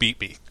woman could beat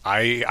me.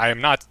 I am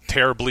not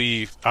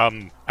terribly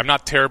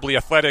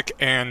athletic,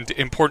 and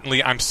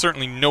importantly, I'm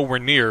certainly nowhere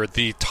near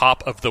the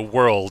top of the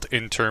world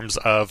in terms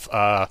of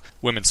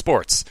women's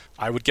sports.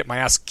 I would get my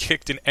ass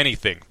kicked in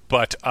anything,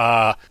 but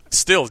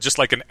still, just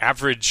like an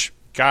average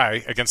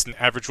guy against an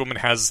average woman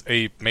has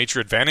a major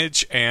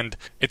advantage, and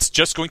it's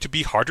just going to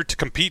be harder to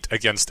compete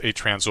against a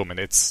trans woman.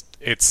 It's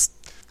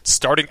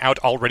starting out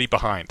already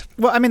behind.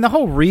 Well, I mean, the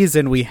whole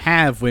reason we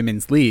have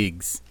women's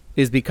leagues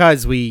is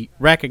because we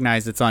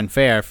recognize it's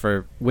unfair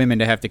for women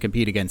to have to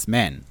compete against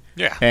men.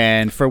 Yeah.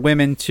 And for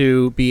women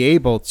to be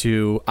able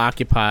to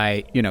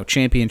occupy,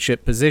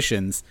 championship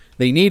positions,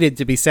 they needed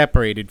to be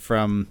separated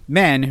from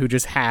men who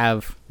just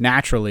have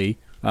naturally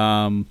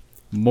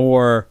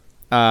more,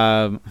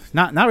 not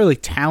really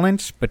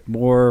talent, but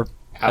more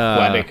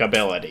athletic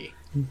ability.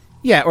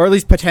 Yeah, or at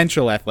least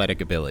potential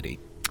athletic ability.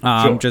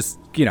 Sure. Just,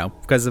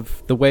 because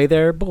of the way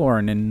they're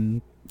born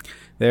and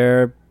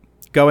they're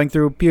going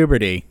through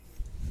puberty.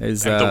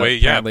 Is, and the way,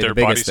 their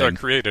bodies are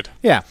created.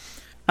 Yeah.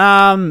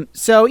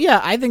 So,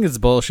 yeah, I think it's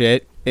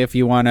bullshit if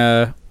you want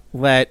to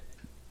let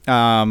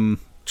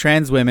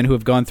trans women who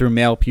have gone through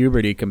male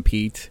puberty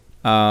compete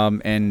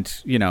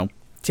and,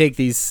 take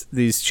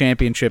these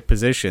championship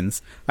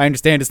positions. I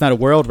understand it's not a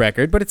world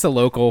record, but it's a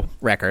local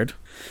record.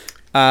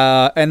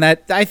 And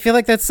that I feel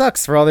like that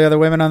sucks for all the other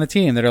women on the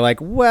team that are like,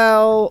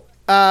 well,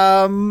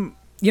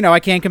 I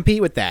can't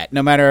compete with that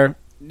no matter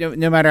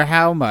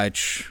how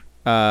much,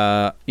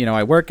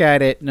 I work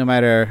at it, no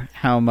matter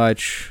how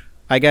much.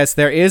 I guess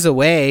there is a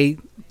way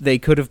they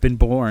could have been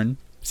born.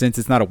 Since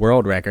it's not a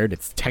world record,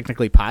 it's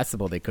technically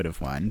possible they could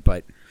have won.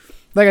 But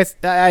like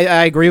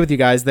I agree with you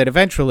guys that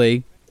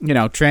eventually,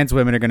 trans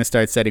women are going to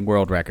start setting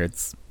world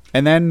records.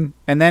 And then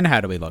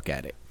how do we look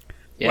at it?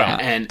 Yeah, well,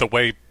 and the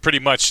way pretty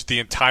much the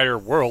entire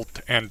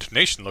world and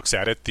nation looks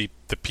at it, the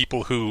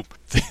people who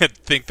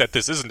think that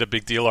this isn't a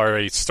big deal are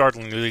a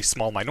startlingly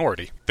small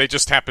minority. They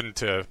just happen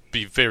to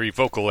be very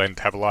vocal and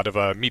have a lot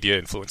of media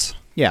influence.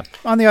 Yeah.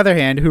 On the other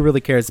hand, who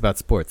really cares about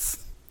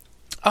sports?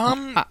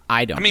 I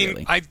don't. I mean,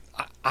 really.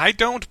 I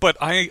don't, but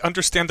I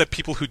understand that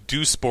people who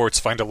do sports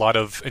find a lot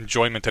of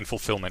enjoyment and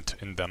fulfillment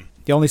in them.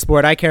 The only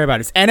sport I care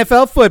about is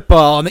NFL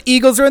football, and the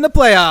Eagles are in the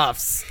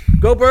playoffs.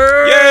 Go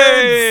Birds!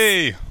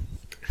 Yay!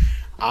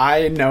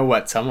 I know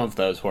what some of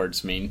those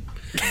words mean.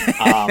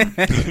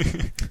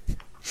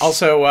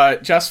 Also,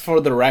 just for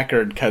the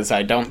record, because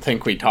I don't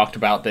think we talked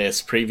about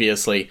this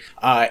previously,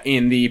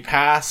 in the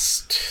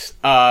past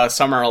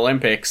Summer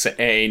Olympics,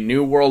 a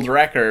new world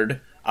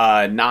record,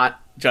 not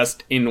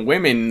just in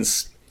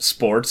women's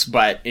sports,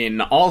 but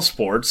in all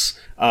sports,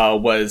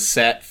 was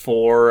set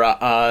for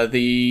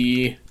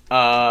the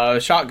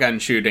shotgun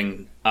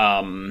shooting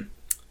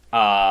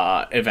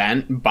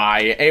event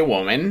by a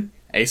woman,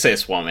 a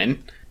cis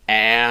woman,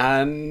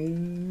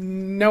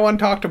 and no one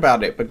talked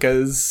about it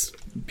because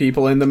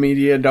people in the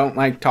media don't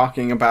like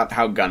talking about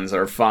how guns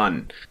are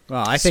fun.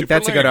 Well, I think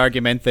that's a good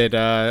argument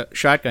that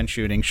shotgun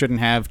shooting shouldn't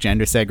have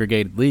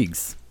gender-segregated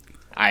leagues.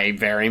 I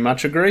very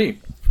much agree.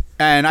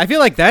 And I feel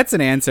like that's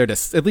an answer to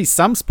at least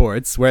some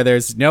sports where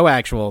there's no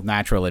actual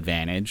natural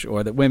advantage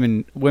or that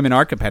women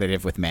are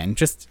competitive with men.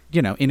 Just,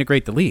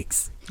 integrate the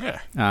leagues.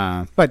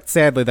 Yeah. But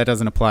sadly, that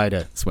doesn't apply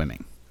to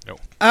swimming.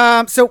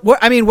 No. So,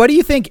 what do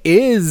you think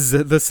is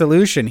the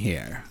solution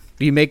here?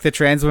 Do you make the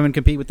trans women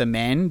compete with the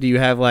men? Do you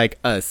have, like,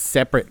 a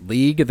separate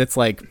league that's,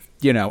 like,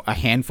 a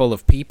handful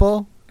of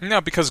people? No,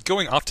 because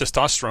going off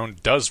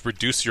testosterone does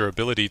reduce your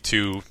ability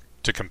to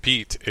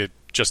compete. It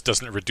just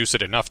doesn't reduce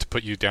it enough to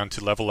put you down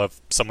to level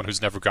of someone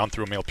who's never gone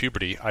through a male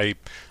puberty. I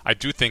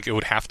do think it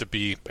would have to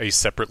be a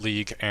separate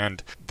league,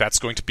 and that's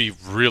going to be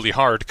really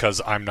hard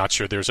because I'm not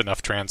sure there's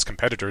enough trans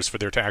competitors for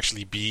there to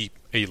actually be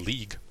a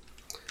league.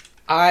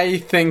 I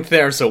think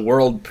there's a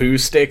World Poo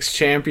Sticks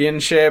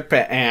Championship,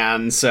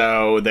 and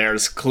so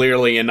there's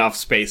clearly enough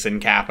space in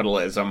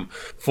capitalism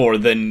for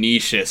the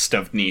nichest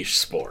of niche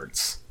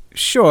sports.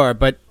 Sure,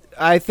 but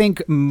I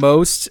think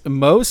most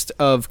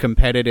of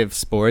competitive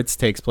sports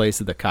takes place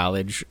at the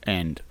college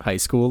and high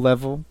school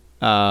level.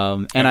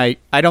 And I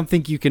don't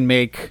think you can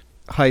make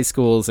high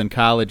schools and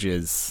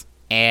colleges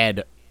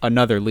add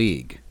another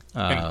league.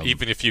 And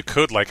even if you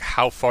could, like,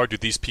 how far do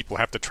these people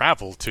have to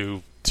travel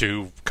to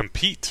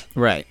compete?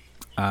 Right.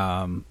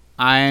 So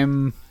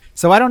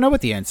I don't know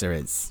what the answer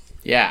is.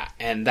 Yeah,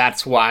 and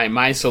that's why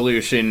my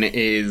solution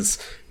is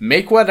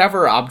make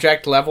whatever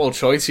object level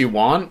choice you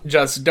want,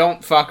 just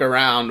don't fuck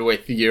around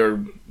with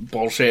your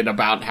bullshit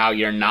about how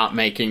you're not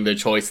making the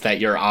choice that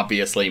you're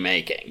obviously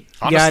making.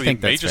 Honestly, Yeah, I think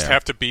it may that's just fair.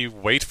 have to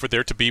wait for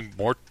there to be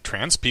more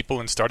trans people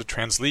and start a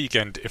trans league,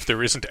 and if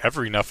there isn't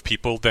ever enough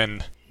people,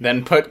 then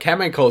Then put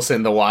chemicals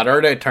in the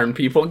water to turn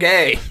people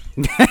gay.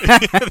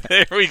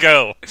 there we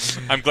go.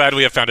 I'm glad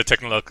we have found a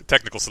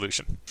technical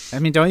solution. I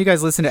mean, don't you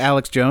guys listen to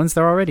Alex Jones?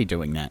 They're already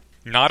doing that.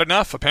 Not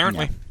enough,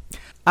 apparently.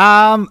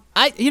 I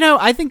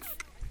think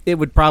it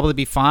would probably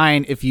be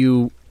fine if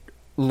you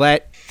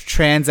let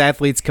trans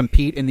athletes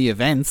compete in the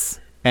events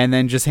and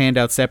then just hand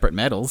out separate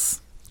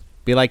medals.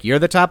 Be like, you're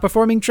the top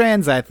performing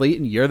trans athlete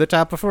and you're the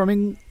top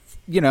performing,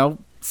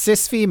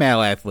 cis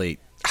female athlete.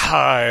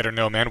 I don't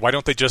know, man. Why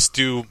don't they just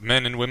do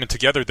men and women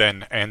together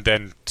then, and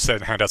then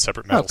hand out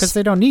separate Oh, medals? because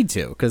they don't need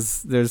to,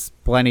 because there's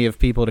plenty of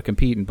people to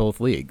compete in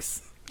both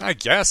leagues. I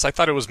guess. I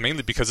thought it was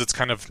mainly because it's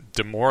kind of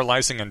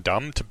demoralizing and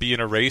dumb to be in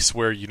a race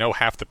where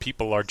half the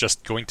people are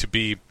just going to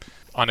be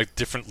on a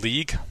different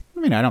league. I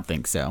mean, I don't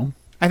think so.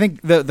 I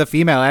think the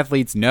female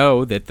athletes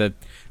know that the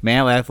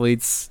male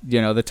athletes,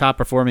 the top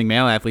performing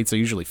male athletes are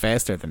usually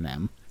faster than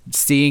them.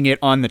 Seeing it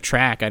on the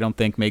track, I don't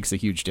think makes a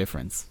huge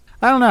difference.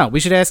 I don't know. We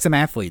should ask some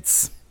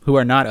athletes who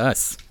are not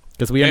us,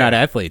 because we are not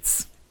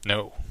athletes.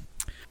 No.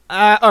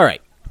 All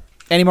right.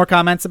 Any more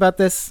comments about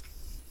this?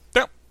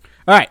 No.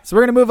 All right. So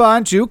we're going to move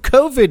on to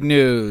COVID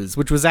news,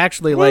 which was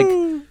actually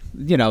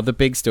the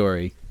big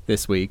story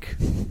this week.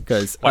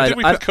 Why did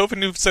we put COVID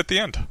news at the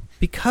end?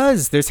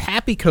 Because there's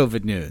happy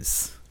COVID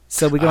news.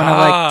 So we're going to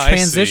I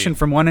transition see.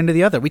 from one into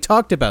the other. We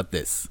talked about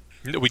this.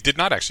 No, we did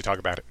not actually talk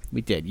about it.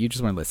 We did. You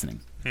just weren't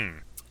listening.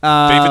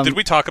 David, did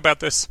we talk about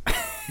this?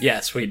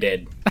 Yes, we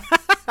did.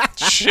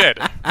 Shit.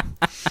 Now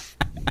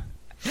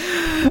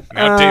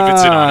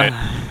David's in on it.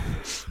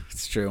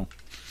 It's true.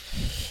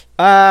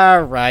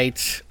 All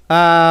right.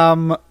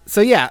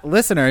 So yeah,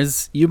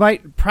 listeners, you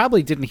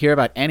probably didn't hear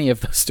about any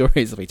of those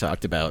stories that we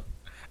talked about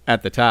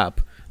at the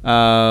top,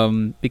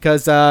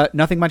 because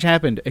nothing much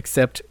happened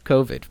except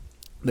COVID.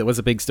 That was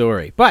a big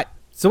story.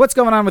 So what's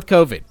going on with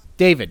COVID?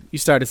 David, you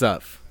start us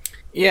off.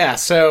 Yeah,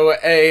 so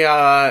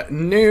a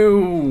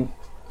new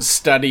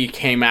study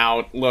came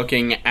out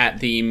looking at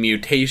the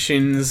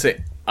mutations, the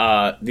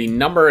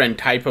number and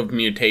type of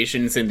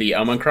mutations in the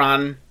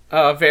Omicron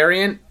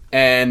variant.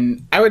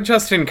 And I would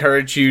just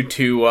encourage you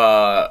to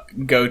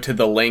go to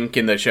the link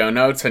in the show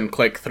notes and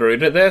click through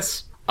to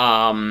this.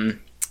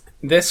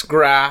 This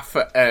graph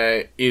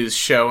is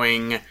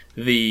showing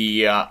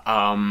the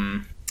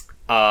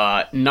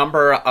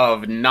number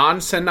of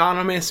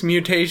non-synonymous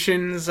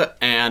mutations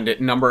and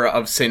number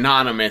of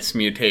synonymous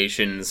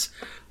mutations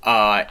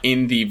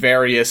in the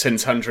various and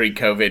sundry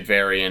COVID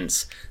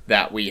variants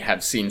that we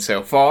have seen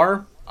so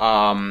far.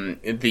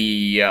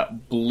 The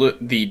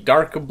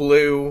dark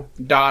blue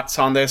dots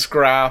on this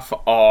graph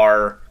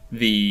are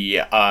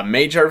the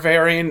major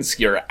variants,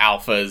 your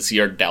alphas,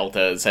 your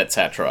deltas,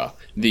 etc.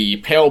 The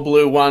pale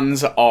blue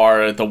ones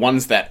are the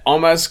ones that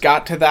almost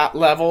got to that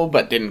level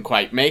but didn't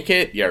quite make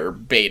it, your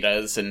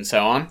betas and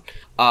so on.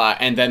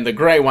 And then the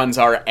gray ones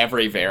are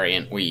every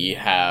variant we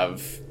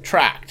have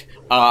tracked.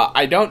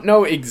 I don't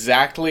know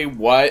exactly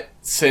what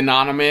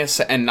synonymous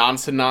and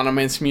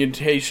non-synonymous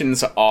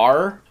mutations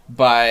are,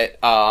 but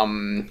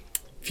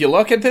if you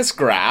look at this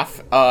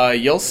graph,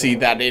 you'll see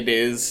that it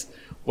is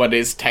what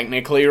is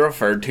technically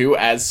referred to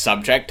as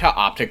subject to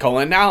optical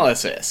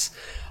analysis.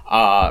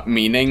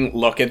 Meaning,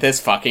 look at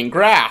this fucking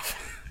graph.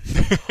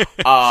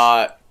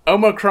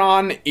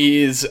 Omicron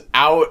is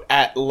out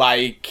at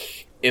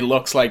it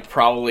looks like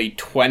probably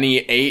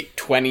 28,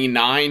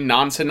 29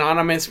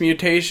 non-synonymous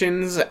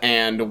mutations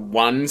and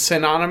one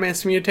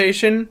synonymous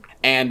mutation.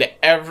 And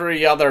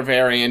every other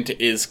variant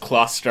is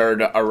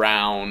clustered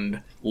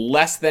around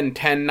less than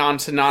 10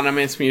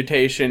 non-synonymous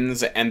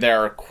mutations, and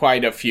there are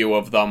quite a few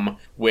of them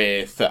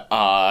with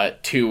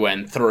 2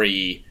 and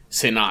 3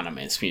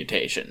 synonymous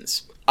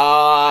mutations.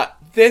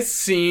 This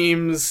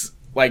seems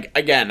like,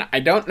 again, I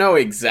don't know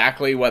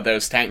exactly what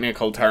those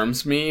technical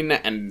terms mean,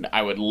 and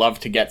I would love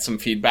to get some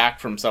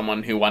feedback from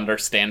someone who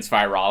understands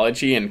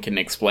virology and can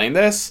explain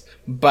this,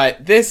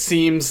 but this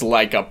seems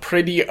like a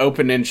pretty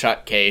open and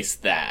shut case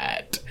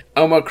that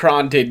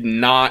Omicron did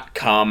not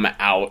come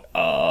out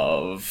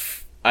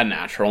of a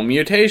natural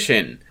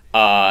mutation.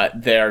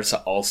 There's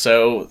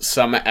also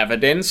some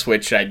evidence,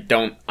 which I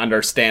don't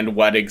understand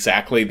what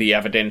exactly the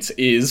evidence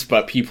is,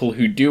 but people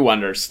who do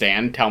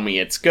understand tell me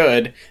it's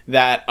good,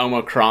 that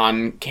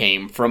Omicron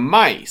came from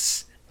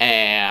mice.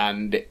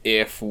 And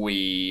if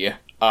we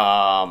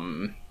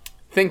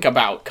think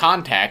about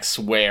contexts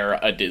where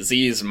a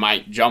disease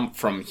might jump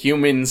from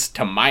humans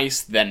to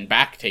mice, then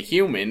back to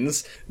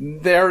humans,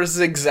 there's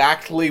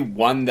exactly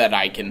one that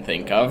I can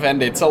think of,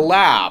 and it's a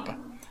lab.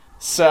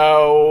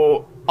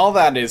 So, all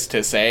that is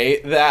to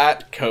say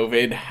that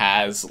COVID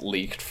has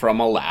leaked from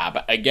a lab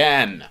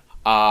again.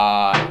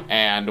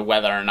 And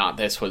whether or not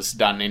this was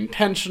done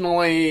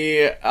intentionally,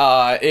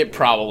 it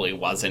probably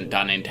wasn't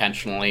done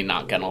intentionally,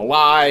 not gonna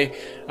lie.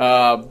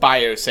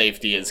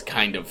 Biosafety is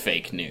kind of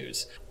fake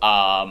news.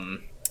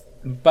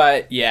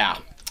 But yeah,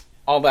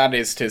 all that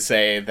is to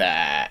say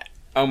that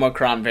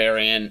Omicron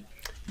variant,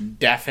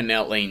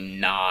 definitely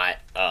not,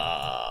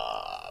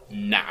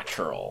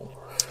 natural.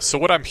 So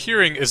what I'm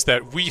hearing is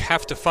that we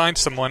have to find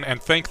someone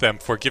and thank them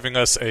for giving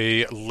us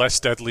a less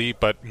deadly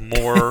but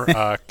more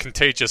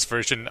contagious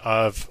version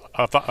of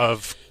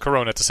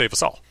Corona to save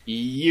us all.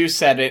 You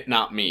said it,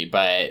 not me,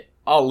 but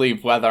I'll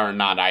leave whether or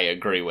not I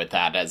agree with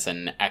that as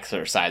an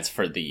exercise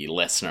for the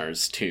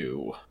listeners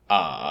to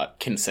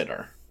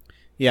consider.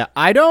 Yeah,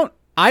 I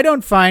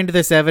don't find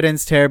this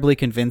evidence terribly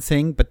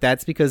convincing, but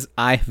that's because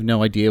I have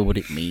no idea what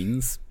it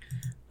means.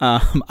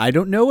 I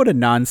don't know what a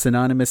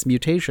non-synonymous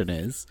mutation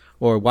is,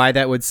 or why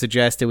that would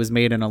suggest it was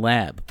made in a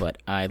lab, but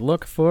I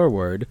look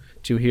forward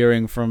to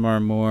hearing from our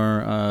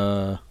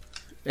more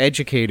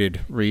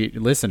educated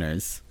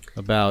listeners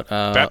about...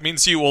 that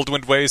means you, Old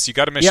Wind Ways. You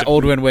got a mission. Yeah,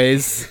 Old Wind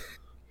Ways.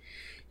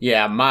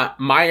 Yeah,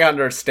 my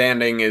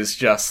understanding is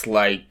just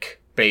like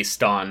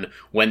based on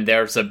when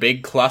there's a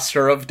big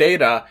cluster of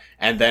data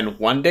and then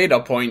one data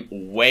point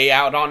way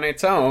out on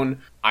its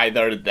own,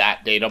 either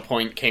that data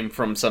point came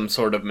from some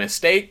sort of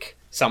mistake,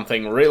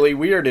 something really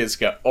weird is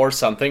going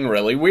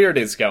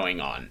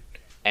on.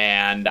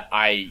 And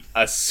I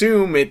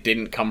assume it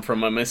didn't come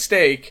from a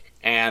mistake,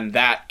 and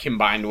that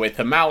combined with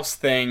the mouse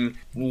thing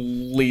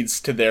leads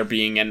to there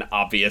being an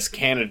obvious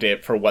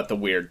candidate for what the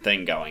weird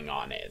thing going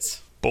on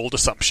is. Bold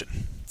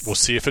assumption. We'll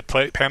see if it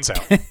pans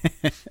out.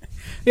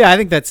 Yeah, I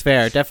think that's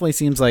fair. It definitely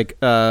seems like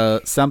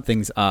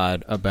something's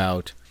odd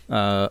about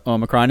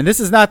Omicron. And this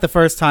is not the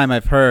first time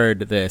I've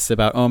heard this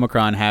about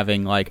Omicron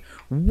having like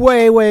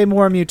way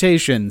more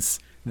mutations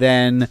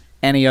than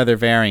any other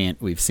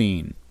variant we've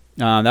seen.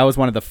 That was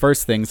one of the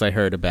first things I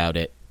heard about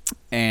it.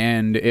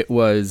 And it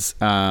was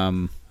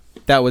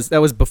that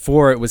was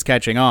before it was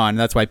catching on.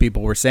 That's why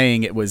people were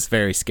saying it was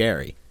very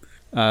scary.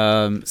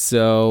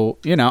 So,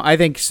 I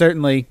think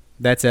certainly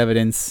that's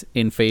evidence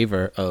in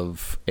favor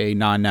of a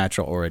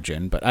non-natural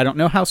origin, but I don't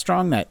know how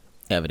strong that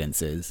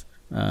evidence is.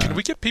 Can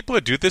we get people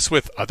to do this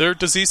with other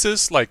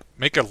diseases, like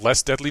make a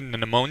less deadly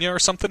pneumonia or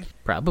something?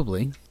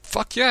 Probably.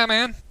 Fuck yeah,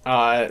 man.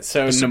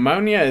 So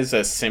pneumonia is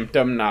a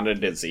symptom, not a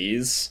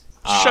disease.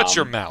 Shut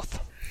your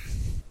mouth.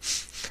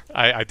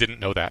 I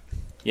didn't know that.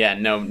 Yeah,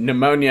 no,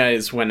 pneumonia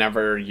is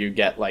whenever you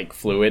get like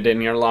fluid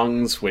in your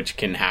lungs, which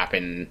can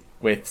happen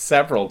with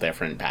several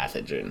different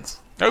pathogens.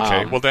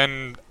 Okay, well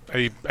then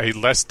a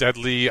less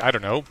deadly, I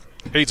don't know,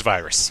 AIDS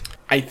virus.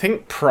 I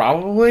think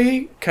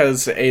probably,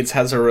 because AIDS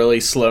has a really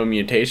slow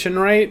mutation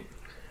rate,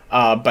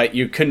 but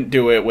you couldn't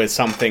do it with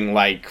something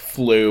like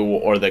flu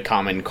or the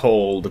common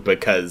cold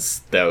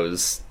because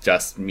those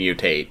just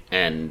mutate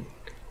and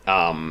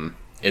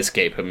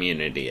escape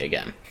immunity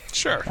again.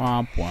 Sure.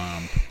 Womp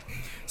womp.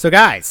 So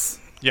guys...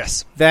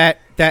 Yes. That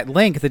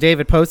link that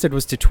David posted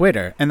was to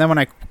Twitter, and then when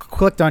I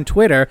clicked on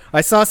Twitter,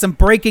 I saw some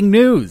breaking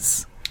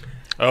news.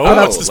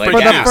 What's this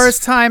breaking For news? the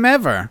first time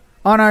ever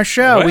on our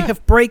show, What? we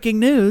have breaking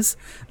news.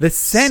 The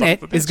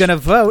Senate is going to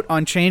vote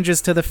on changes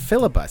to the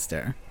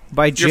filibuster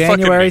by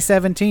January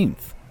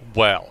 17th.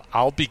 Well,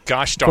 I'll be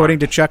gosh darn. According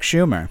to Chuck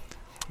Schumer.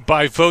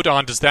 By vote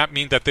on, does that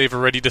mean that they've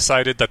already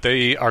decided that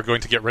they are going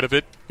to get rid of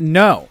it?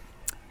 No.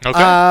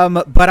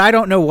 Okay. But I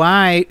don't know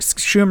why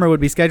Schumer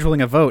would be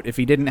scheduling a vote if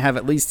he didn't have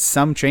at least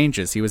some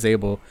changes he was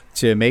able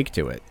to make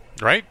to it.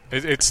 Right?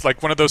 It's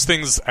like one of those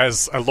things,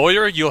 as a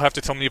lawyer, you'll have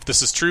to tell me if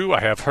this is true. I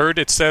have heard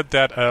it said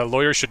that a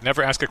lawyer should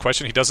never ask a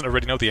question he doesn't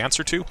already know the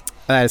answer to.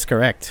 That is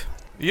correct.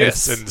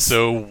 Yes, and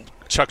so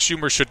Chuck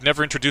Schumer should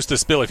never introduce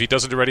this bill if he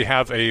doesn't already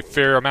have a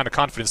fair amount of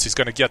confidence he's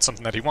going to get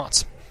something that he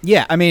wants.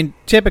 Yeah, I mean,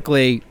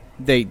 typically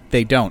they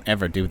don't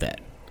ever do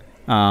that.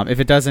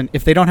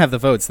 If they don't have the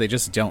votes, they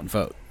just don't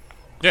vote.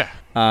 Yeah.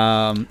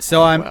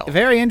 So I'm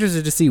very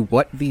interested to see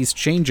what these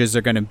changes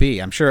are going to be.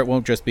 I'm sure it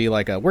won't just be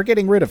like we're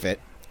getting rid of it.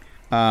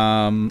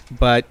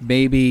 But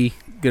maybe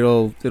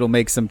it'll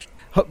make some.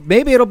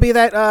 Maybe it'll be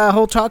that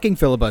whole talking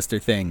filibuster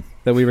thing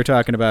that we were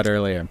talking about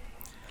earlier.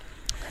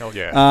 Hell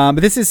yeah.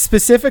 But this is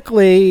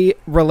specifically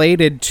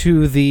related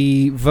to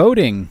the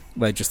voting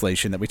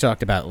legislation that we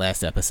talked about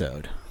last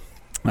episode.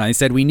 I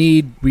said we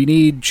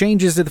need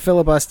changes to the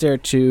filibuster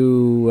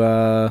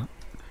to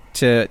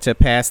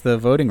pass the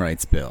voting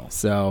rights bill.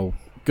 So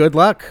good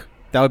luck.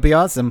 That would be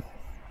awesome.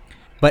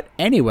 But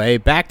anyway,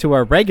 back to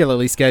our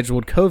regularly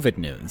scheduled COVID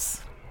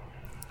news.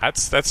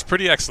 That's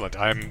pretty excellent.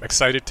 I'm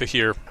excited to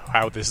hear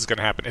how this is going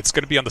to happen. It's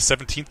going to be on the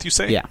 17th, you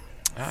say? Yeah.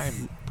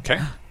 Okay.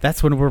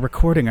 That's when we're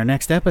recording our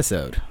next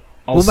episode.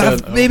 Also,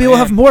 we'll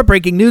have more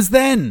breaking news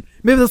then.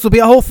 Maybe this will be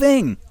a whole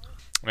thing.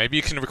 Maybe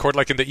you can record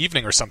like in the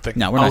evening or something.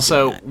 No, we're not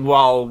Also, doing that.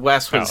 while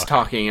Wes was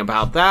talking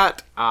about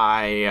that,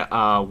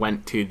 I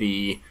went to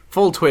the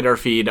full Twitter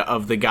feed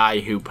of the guy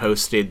who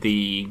posted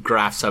the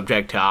graph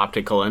subject to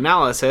optical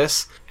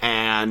analysis,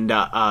 and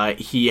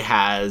he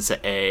has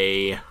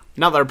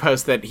another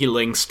post that he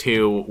links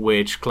to,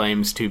 which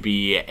claims to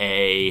be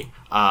a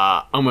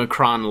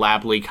Omicron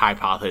lab leak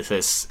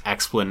hypothesis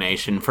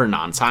explanation for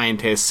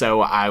non-scientists,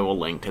 so I will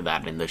link to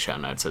that in the show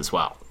notes as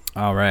well.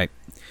 All right,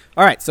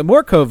 so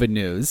more COVID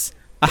news.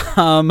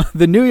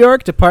 The New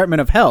York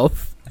Department of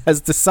Health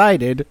has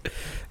decided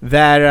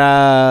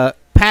that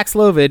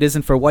Paxlovid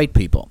isn't for white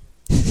people.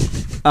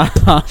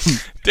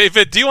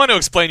 David, do you want to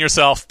explain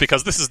yourself?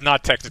 Because this is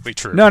not technically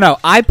true. No,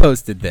 I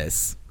posted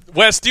this.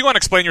 Wes, do you want to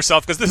explain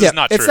yourself? Because this is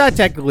not true. It's not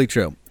technically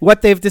true.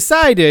 What they've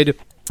decided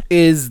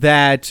is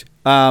that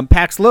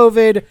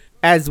Paxlovid,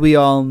 as we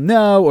all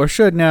know or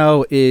should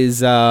know,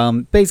 is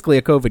basically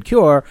a COVID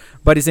cure,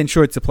 but is in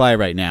short supply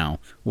right now.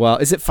 Well,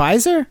 is it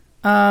Pfizer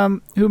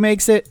who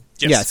makes it?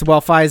 Yes.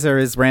 Well, Pfizer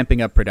is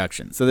ramping up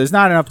production, so there's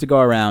not enough to go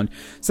around.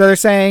 So they're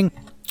saying,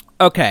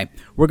 okay,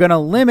 we're going to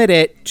limit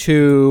it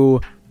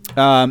to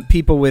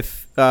people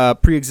with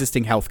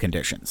pre-existing health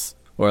conditions,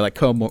 or like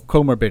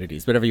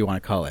comorbidities, whatever you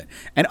want to call it.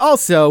 And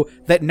also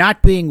that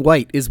not being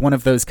white is one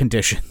of those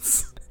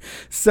conditions.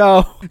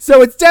 So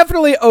it's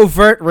definitely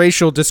overt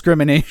racial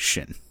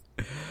discrimination.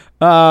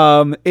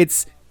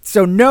 It's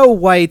so no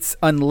whites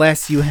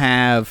unless you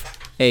have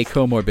a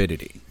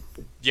comorbidity.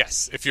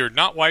 Yes, if you're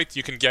not white,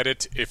 you can get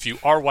it. If you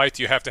are white,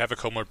 you have to have a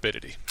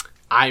comorbidity.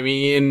 I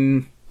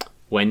mean,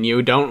 when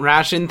you don't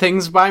ration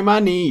things by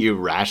money, you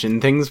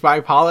ration things by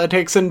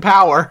politics and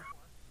power.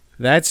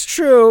 That's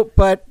true,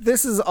 but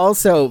this is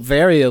also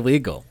very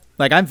illegal.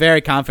 Like, I'm very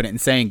confident in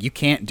saying you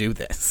can't do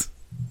this.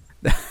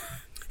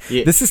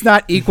 Yeah. This is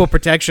not equal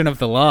protection of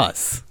the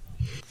laws.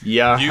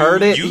 You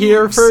heard it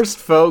here first,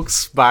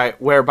 folks. By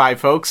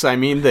folks, I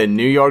mean the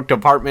New York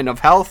Department of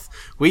Health.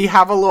 We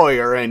have a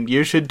lawyer, and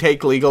you should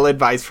take legal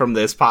advice from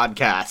this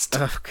podcast.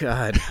 Oh,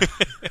 God.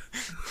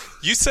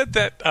 You said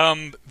that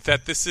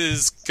that this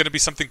is going to be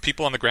something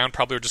people on the ground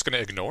probably are just going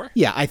to ignore?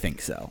 Yeah, I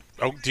think so.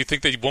 Oh, do you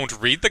think they won't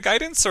read the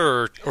guidance,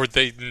 or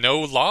they know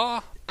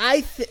law?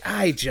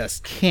 I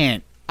just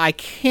can't. I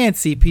can't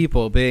see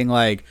people being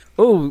like,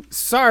 "Oh,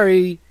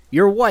 sorry,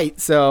 you're white,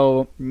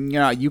 so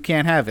you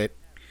can't have it."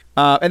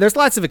 And there's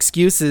lots of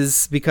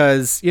excuses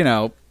because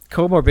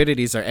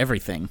comorbidities are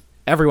everything.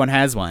 Everyone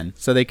has one,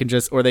 so they can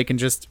just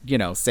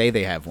say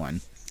they have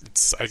one.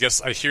 I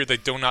guess I hear they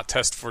do not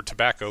test for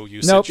tobacco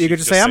usage. Nope, you could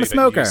just say I'm a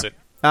smoker.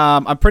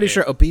 I'm pretty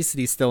sure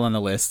obesity is still on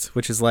the list,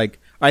 which is like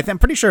I'm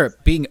pretty sure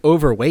being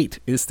overweight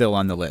is still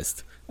on the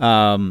list,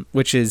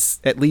 which is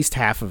at least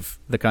half of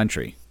the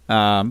country.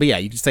 But yeah,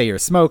 you can say you're a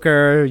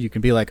smoker. You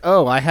can be like,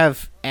 oh, I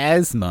have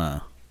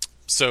asthma.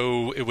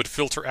 So it would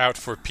filter out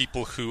for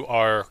people who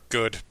are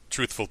good,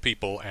 truthful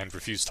people and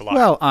refuse to lie.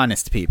 Well,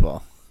 honest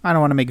people. I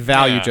don't want to make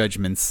value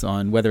judgments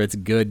on whether it's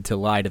good to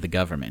lie to the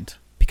government,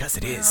 because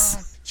it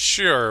is.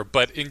 Sure,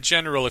 but in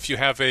general, if you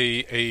have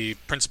a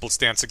principled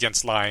stance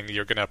against lying,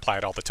 you're going to apply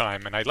it all the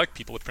time, and I like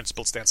people with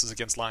principled stances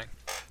against lying.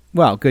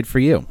 Well, good for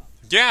you.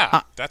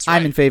 Yeah, that's right.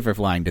 I'm in favor of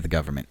lying to the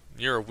government.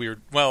 You're a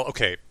weird... Well,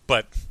 okay,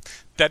 but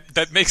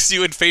that makes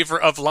you in favor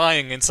of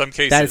lying in some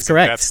cases. That is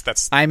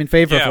correct. I'm in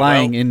favor of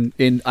lying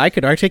in... I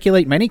could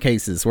articulate many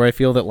cases where I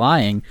feel that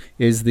lying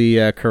is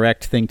the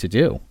correct thing to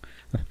do.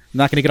 I'm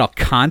not going to get all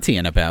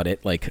Kantian about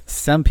it like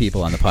some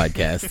people on the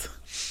podcast.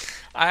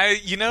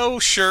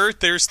 Sure,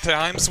 there's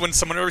times when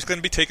someone is going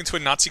to be taken to a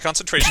Nazi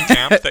concentration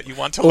camp that you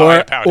want to lie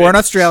about or an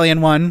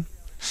Australian one,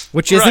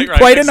 which isn't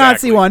quite a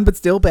Nazi one, but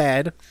still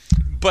bad.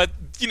 But,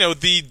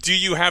 do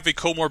you have a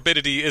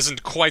comorbidity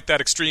isn't quite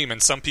that extreme,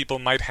 and some people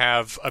might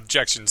have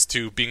objections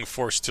to being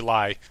forced to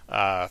lie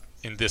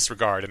in this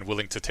regard and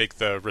willing to take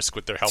the risk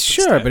with their health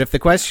Sure, instead. But if the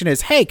question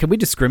is, hey, can we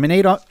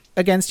discriminate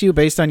against you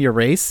based on your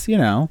race?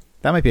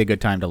 That might be a good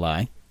time to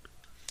lie.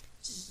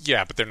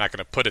 Yeah, but they're not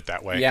going to put it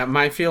that way. Yeah,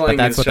 my feeling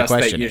is just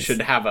that you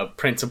should have a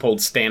principled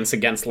stance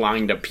against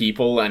lying to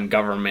people, and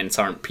governments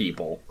aren't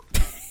people.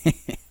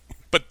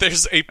 But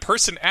there's a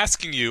person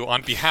asking you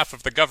on behalf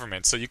of the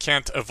government, so you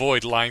can't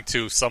avoid lying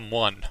to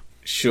someone.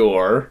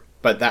 Sure,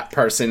 but that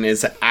person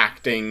is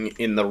acting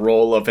in the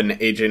role of an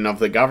agent of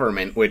the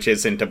government, which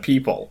isn't a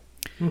people.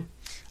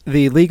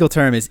 The legal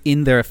term is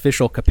in their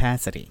official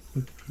capacity.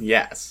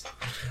 Yes.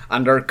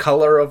 Under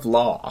color of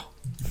law.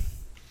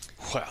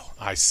 Well,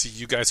 I see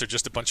you guys are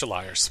just a bunch of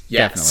liars.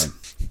 Yes.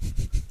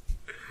 Definitely.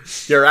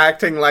 You're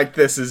acting like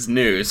this is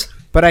news.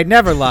 But I'd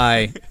never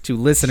lie to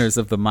listeners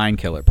of the Mind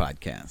Killer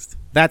podcast.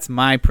 That's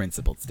my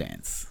principled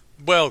stance.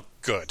 Well,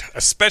 good.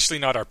 Especially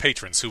not our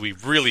patrons, who we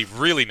really,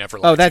 really never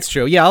lie to. Oh, that's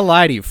true. Yeah, I'll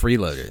lie to you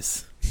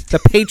freeloaders. The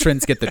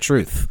patrons get the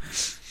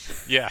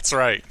truth. Yeah, that's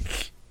right.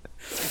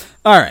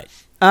 All right.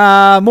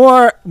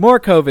 More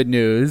COVID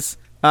news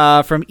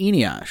from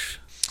Eneasz.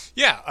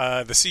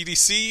 Yeah, the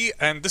CDC,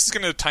 and this is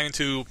going to tie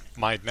into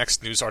my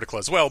next news article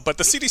as well, but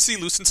the CDC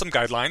loosened some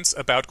guidelines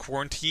about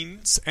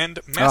quarantines and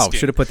masking. Oh,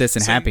 should have put this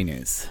in Happy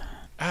News.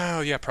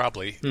 Oh, yeah,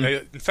 probably.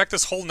 In fact,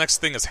 this whole next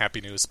thing is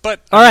Happy News.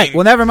 But all right,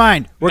 well, never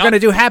mind. We're going to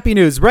do Happy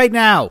News right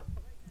now.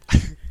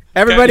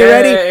 Everybody Yay.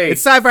 ready?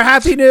 It's time for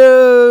happy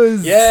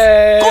news.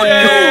 Yay! Good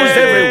news,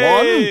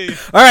 everyone!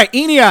 All right,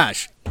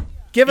 Eneash,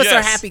 give us our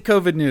Yes. happy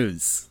COVID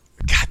news.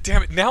 God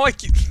damn it! Now I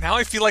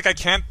feel like I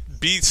can't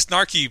be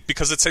snarky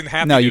because it's in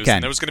happy No, news. you can.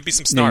 And there was going to be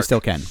some No, snark. you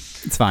still can.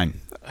 It's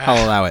fine.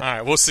 I'll allow it. All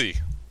right, we'll see.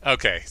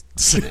 Okay,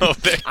 so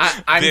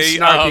I'm they,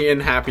 snarky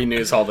and happy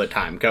news all the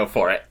time. Go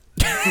for it.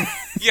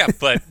 Yeah,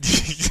 but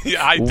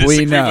I We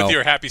disagree know. with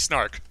your happy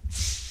snark.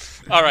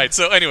 All right,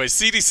 so anyway,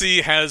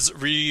 CDC has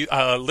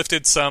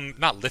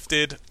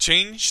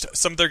changed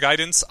some of their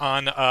guidance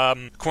on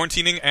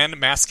quarantining and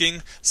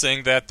masking,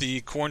 saying that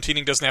the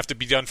quarantining doesn't have to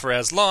be done for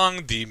as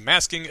long, the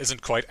masking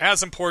isn't quite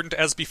as important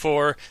as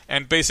before,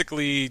 and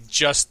basically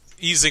just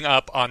easing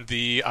up on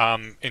the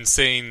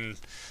insane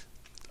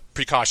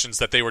precautions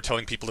that they were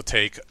telling people to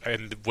take,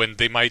 and when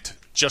they might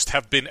just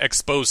have been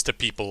exposed to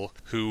people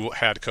who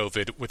had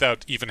COVID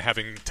without even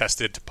having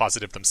tested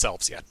positive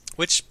themselves yet.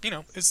 Which,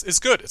 is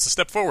good. It's a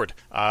step forward.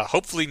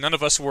 Hopefully none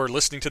of us were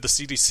listening to the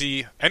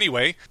CDC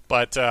anyway,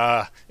 but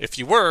if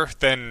you were,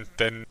 then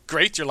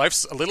great, your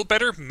life's a little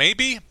better,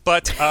 maybe,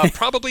 but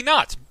probably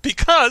not.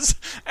 Because,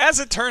 as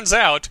it turns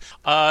out,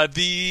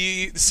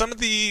 some of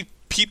the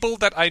people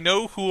that I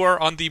know who are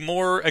on the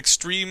more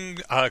extreme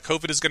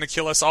COVID is going to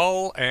kill us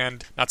all,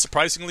 and not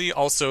surprisingly,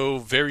 also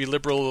very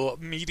liberal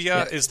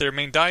media is their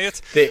main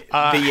diet. The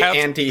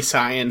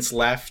anti-science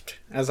left,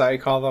 as I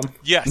call them.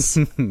 Yes,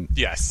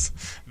 yes.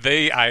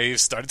 I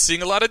started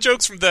seeing a lot of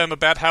jokes from them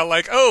about how,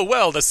 like, oh,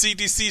 well, the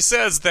CDC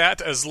says that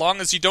as long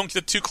as you don't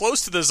get too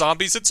close to the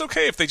zombies, it's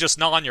okay if they just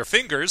gnaw on your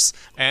fingers.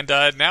 And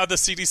now the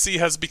CDC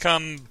has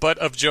become butt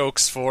of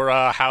jokes for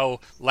how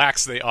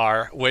lax they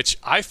are, which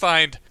I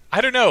find,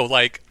 I don't know,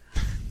 like,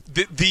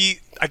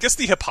 I guess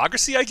the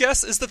hypocrisy,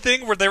 is the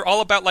thing where they're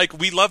all about, like,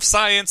 we love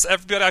science,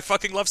 everybody, I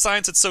fucking love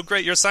science, it's so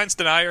great, you're a science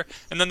denier,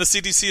 and then the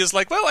CDC is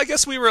like, well, I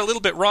guess we were a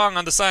little bit wrong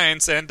on the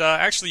science, and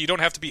actually you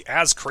don't have to be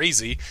as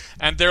crazy,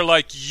 and they're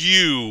like,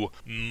 you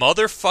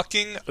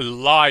motherfucking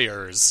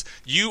liars,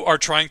 you are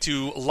trying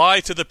to lie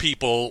to the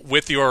people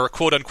with your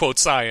quote-unquote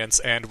science,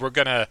 and we're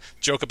gonna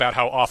joke about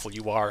how awful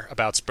you are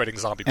about spreading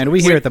zombie And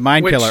we here at the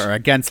Mind Which- Killer are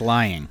against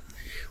lying.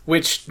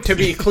 Which, to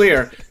be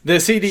clear, the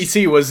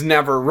CDC was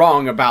never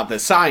wrong about the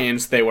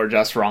science, they were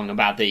just wrong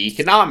about the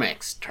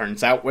economics.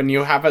 Turns out when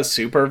you have a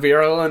super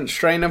virulent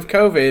strain of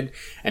COVID,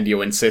 and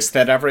you insist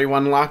that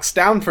everyone locks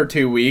down for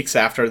 2 weeks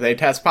after they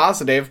test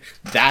positive,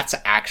 that's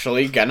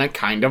actually gonna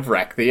kind of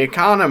wreck the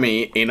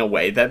economy in a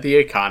way that the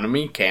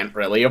economy can't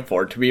really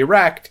afford to be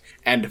wrecked.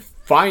 And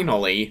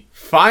finally,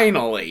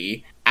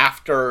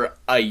 after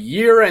a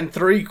year and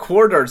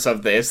 3/4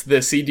 of this,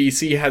 the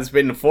CDC has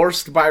been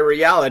forced by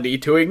reality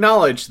to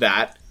acknowledge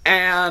that.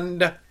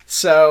 And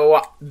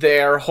so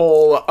their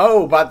whole,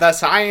 oh, but the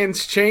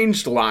science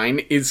changed line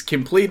is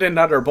complete and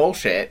utter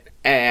bullshit.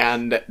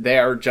 And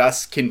they're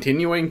just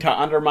continuing to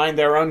undermine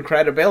their own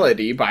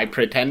credibility by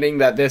pretending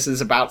that this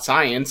is about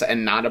science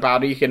and not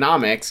about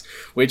economics,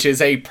 which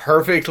is a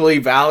perfectly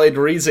valid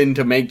reason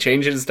to make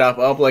changes to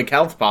public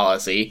health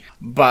policy.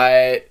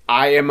 But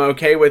I am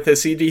okay with the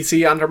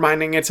CDC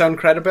undermining its own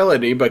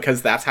credibility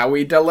because that's how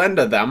we deal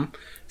into them.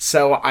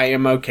 So I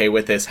am okay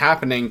with this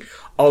happening.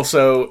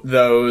 Also,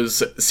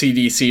 those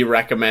CDC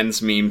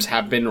recommends memes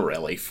have been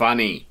really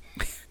funny.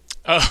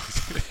 Oh,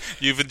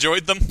 you've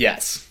enjoyed them?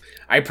 Yes.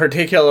 I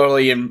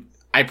particularly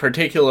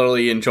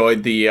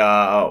enjoyed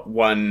the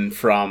one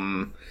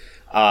from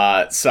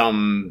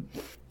some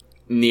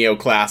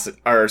neoclassic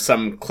or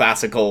some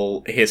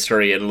classical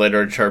history and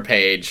literature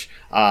page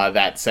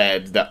that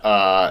said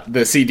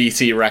the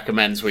CDC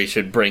recommends we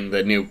should bring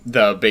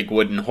the big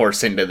wooden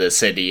horse into the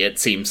city. It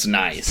seems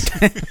nice.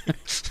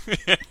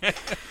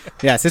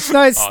 Yes, it's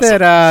nice Awesome.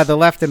 that the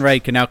left and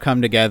right can now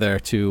come together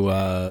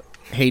to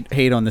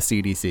hate on the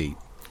CDC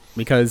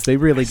because they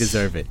really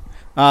deserve it.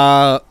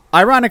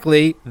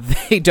 Ironically,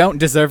 they don't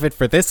deserve it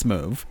for this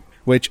move,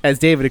 which, as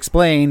David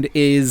explained,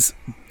 is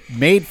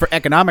made for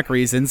economic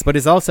reasons, but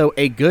is also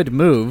a good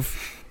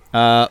move.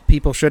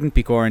 People shouldn't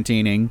be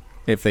quarantining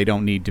if they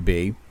don't need to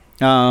be.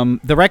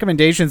 The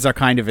recommendations are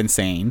kind of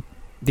insane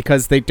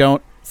because they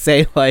don't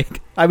say,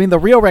 like, I mean, the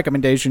real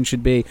recommendation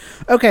should be,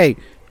 okay,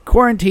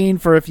 quarantine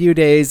for a few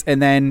days,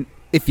 and then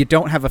if you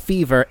don't have a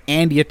fever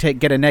and you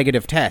get a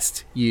negative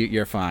test,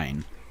 you're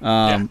fine.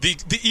 Yeah.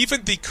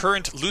 Even the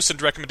current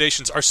loosened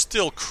recommendations are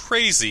still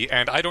crazy,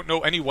 and I don't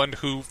know anyone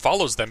who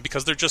follows them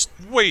because they're just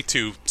way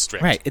too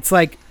strict. Right. It's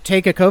like,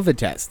 take a COVID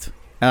test,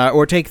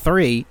 or take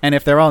 3, and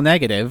if they're all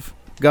negative,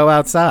 go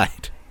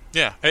outside.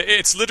 Yeah,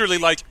 it's literally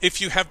like,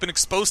 if you have been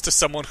exposed to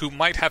someone who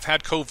might have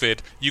had COVID,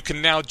 you can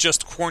now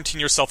just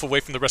quarantine yourself away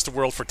from the rest of the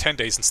world for 10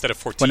 days instead of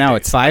 14 Well, now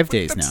days. it's 5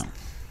 days now.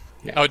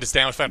 Oh, it's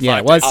down with 5 Yeah,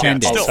 it was days. 10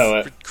 days. Still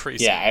Also,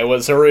 crazy. yeah, it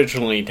was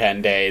originally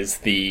 10 days.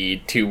 The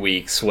 2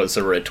 weeks was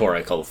a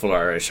rhetorical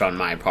flourish on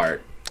my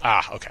part.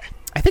 Ah, okay.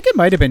 I think it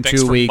might have been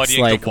Thanks 2 for weeks, muddying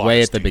the like, way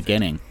waters, at the David.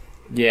 beginning.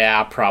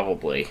 Yeah,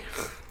 probably.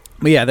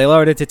 But yeah, they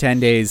lowered it to 10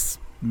 days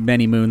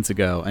many moons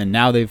ago, and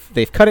now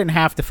they've cut it in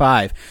half to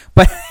 5.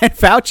 But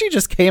Fauci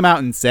just came out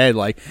and said,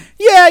 like,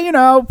 yeah,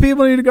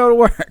 people need to go to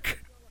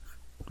work,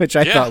 which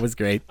I thought was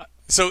great.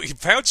 So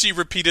Fauci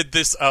repeated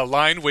this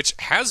line, which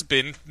has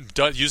been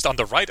used on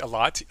the right a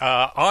lot.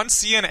 On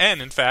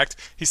CNN, in fact,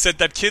 he said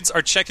that kids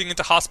are checking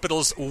into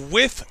hospitals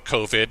with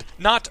COVID,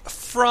 not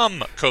from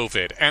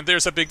COVID. And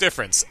there's a big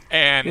difference.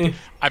 And,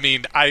 I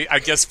mean, I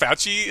guess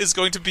Fauci is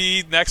going to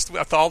be next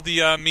with all the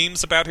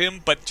memes about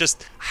him. But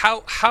just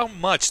how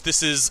much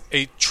this is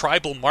a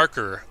tribal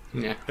marker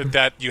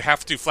that you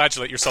have to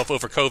flagellate yourself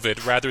over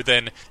COVID rather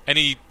than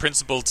any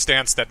principled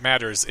stance that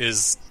matters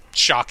is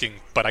shocking,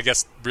 but I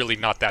guess really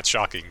not that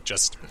shocking.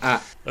 Just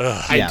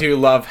I do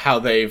love how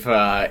they've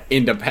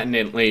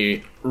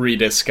independently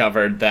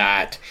rediscovered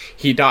that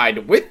he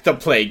died with the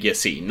plague, you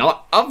see,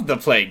 not of the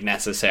plague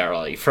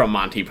necessarily, from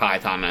Monty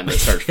Python and the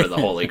Search for the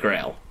Holy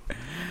Grail.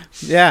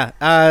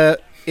 Yeah.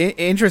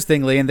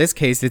 Interestingly, in this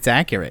case, it's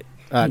accurate.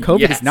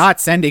 COVID is not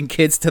sending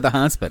kids to the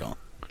hospital.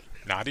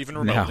 Not even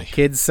remotely. No,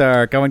 kids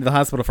are going to the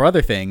hospital for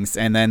other things,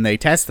 and then they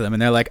test them,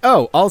 and they're like,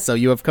 oh, also,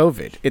 you have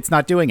COVID. It's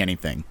not doing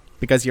anything.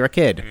 Because you're a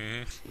kid.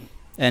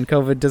 And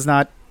COVID does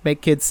not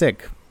make kids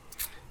sick.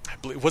 I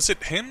believe, was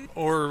it him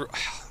or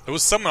it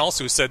was someone else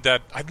who said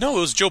that? I know it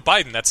was Joe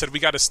Biden that said we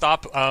got to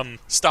stop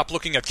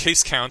looking at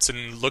case counts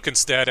and look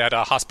instead at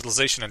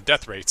hospitalization and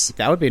death rates.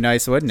 That would be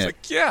nice, wouldn't it?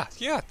 Like,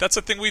 yeah, that's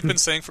a thing we've been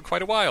saying for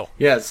quite a while.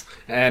 Yes,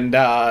 and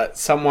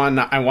someone,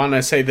 I want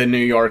to say the New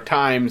York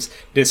Times,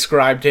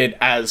 described it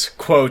as,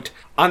 quote,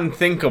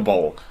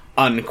 unthinkable,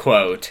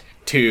 unquote,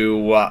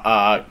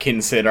 to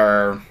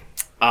consider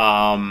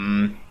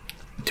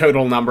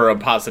total number of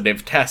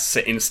positive tests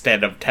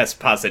instead of test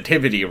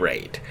positivity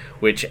rate,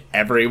 which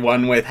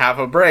everyone with half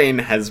a brain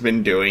has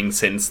been doing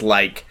since,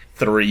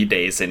 3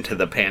 days into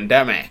the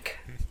pandemic.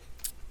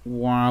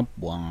 Womp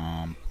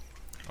womp.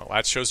 Well,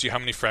 that shows you how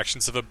many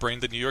fractions of a brain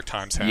the New York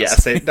Times has.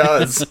 Yes, it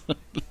does.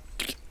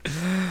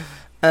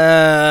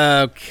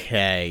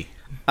 Okay.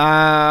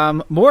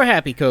 More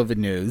happy COVID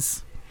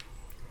news.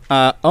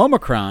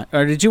 Omicron.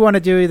 Or did you want to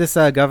do this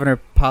Governor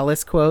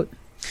Polis quote?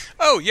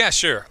 Oh, yeah,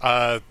 sure.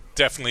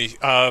 Definitely.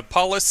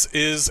 Polis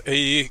is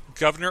a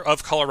governor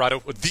of Colorado,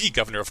 the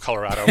governor of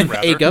Colorado,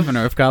 rather. A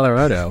governor of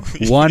Colorado.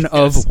 One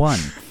of one.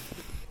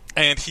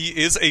 And he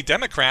is a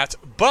Democrat,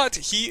 but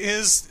he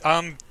is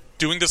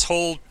doing this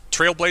whole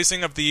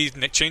trailblazing of the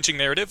changing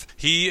narrative.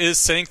 He is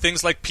saying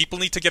things like people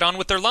need to get on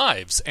with their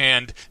lives,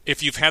 and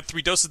if you've had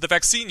 3 doses of the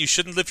vaccine, you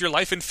shouldn't live your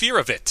life in fear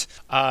of it.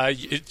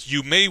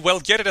 You may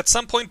well get it at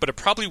some point, but it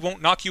probably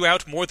won't knock you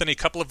out more than a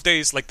couple of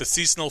days like the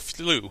seasonal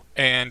flu.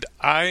 And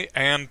I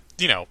am,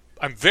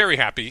 I'm very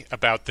happy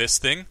about this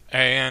thing,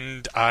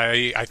 and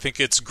I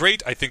think it's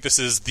great. I think this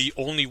is the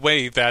only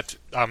way that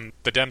the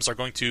Dems are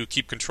going to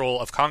keep control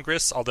of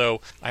Congress, although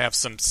I have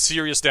some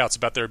serious doubts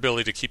about their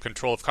ability to keep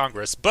control of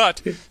Congress.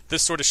 But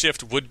this sort of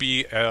shift would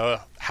be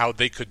how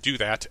they could do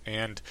that,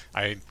 and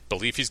I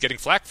believe he's getting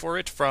flack for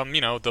it from,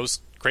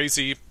 those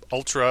crazy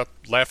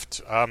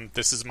ultra-left,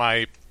 this is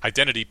my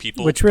identity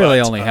people. Which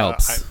really only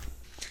helps.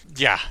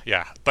 Yeah.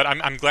 But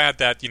I'm glad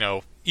that,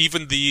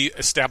 even the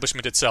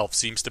establishment itself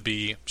seems to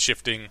be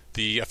shifting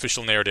the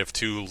official narrative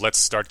to let's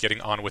start getting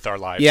on with our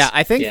lives. Yeah,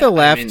 I think the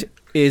left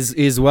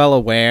is well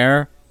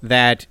aware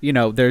that,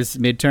 there's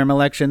midterm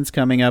elections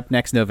coming up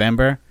next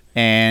November,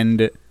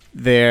 and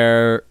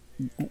they're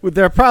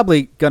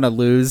probably going to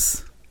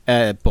lose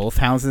both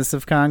houses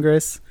of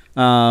Congress.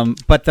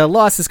 But the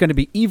loss is going to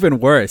be even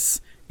worse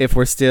if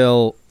we're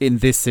still in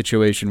this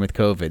situation with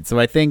COVID. So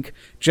I think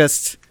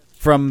just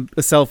from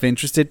a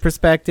self-interested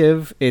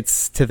perspective,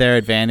 it's to their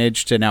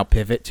advantage to now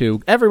pivot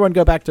to everyone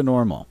go back to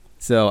normal.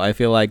 So I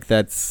feel like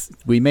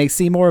we may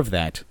see more of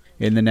that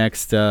in the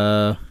next,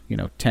 10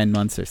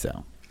 months or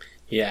so.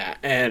 Yeah,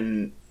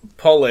 and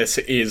Polis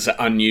is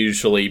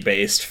unusually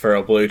based for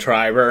a blue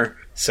triber,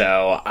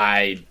 so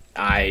I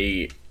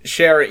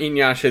share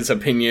Inyash's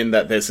opinion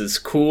that this is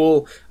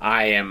cool.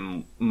 I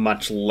am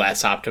much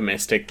less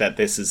optimistic that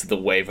this is the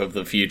wave of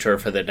the future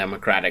for the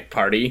Democratic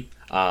Party,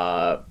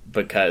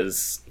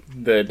 because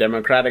the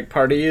Democratic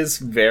Party is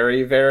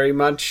very, very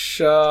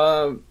much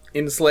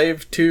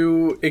enslaved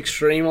to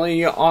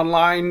extremely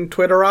online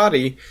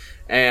Twitterati,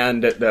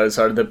 and those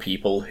are the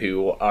people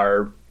who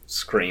are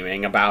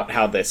screaming about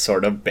how this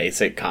sort of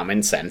basic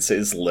common sense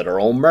is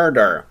literal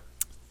murder.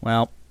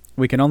 Well,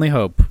 we can only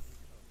hope.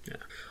 Yeah.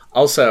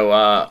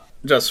 Also,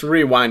 just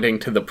rewinding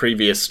to the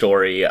previous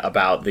story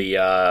about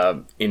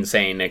the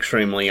insane,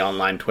 extremely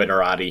online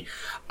Twitterati,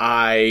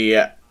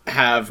 I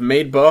have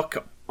made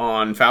book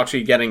on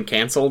Fauci getting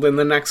canceled in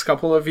the next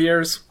couple of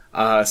years.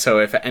 So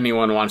if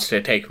anyone wants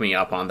to take me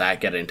up on that,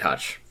 get in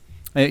touch.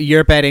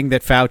 You're betting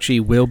that Fauci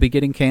will be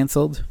getting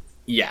canceled?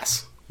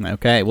 Yes.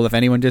 Okay, well, if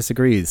anyone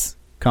disagrees,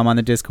 come on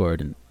the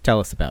Discord and tell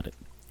us about it.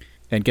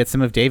 And get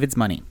some of David's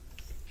money.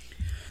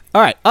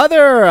 All right,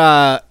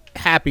 other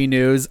happy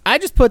news. I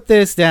just put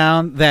this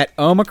down that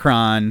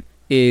Omicron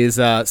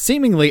is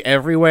seemingly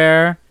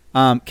everywhere.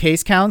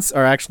 Case counts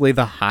are actually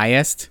the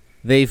highest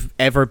they've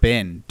ever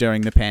been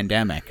during the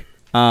pandemic.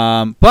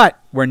 But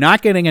we're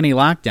not getting any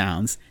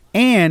lockdowns,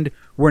 and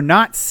we're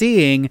not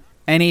seeing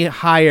any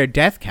higher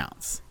death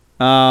counts,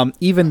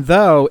 even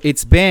though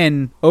it's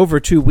been over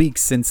 2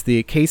 weeks since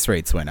the case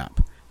rates went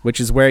up. which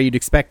is where you'd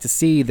expect to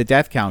see the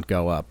death count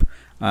go up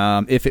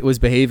if it was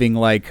behaving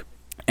like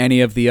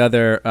any of the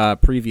other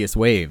previous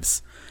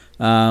waves.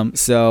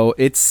 So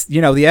it's,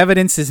 the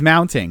evidence is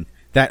mounting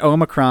that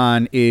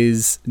Omicron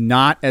is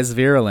not as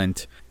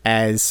virulent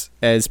as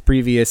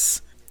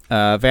previous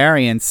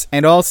variants,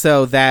 and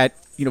also that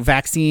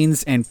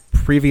vaccines and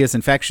previous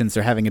infections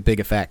are having a big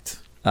effect.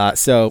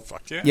 So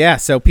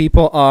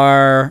people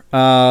are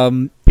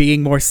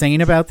being more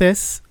sane about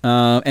this,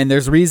 and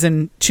there's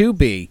reason to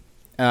be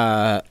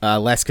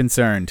less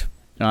concerned.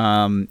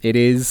 It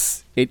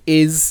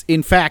is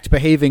in fact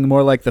behaving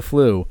more like the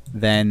flu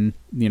than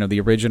the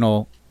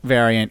original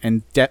variant,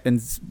 and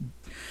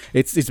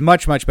it's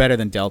much better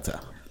than Delta.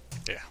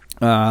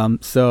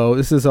 So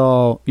this is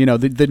all,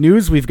 the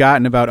news we've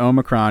gotten about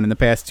Omicron in the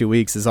past 2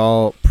 weeks is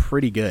all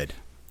pretty good.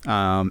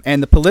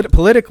 And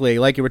politically,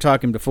 like you were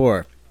talking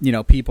before,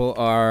 people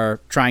are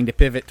trying to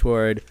pivot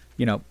toward,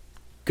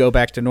 go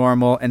back to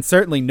normal. And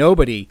certainly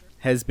nobody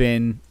has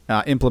been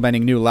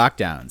implementing new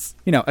lockdowns,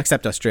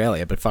 except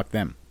Australia, but fuck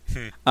them.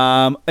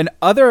 And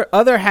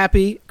other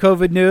happy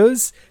COVID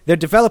news, they're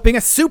developing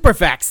a super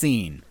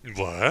vaccine.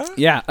 What?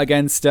 Yeah,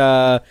 against,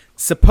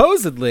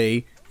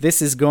 supposedly,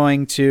 this is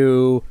going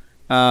to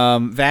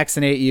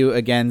vaccinate you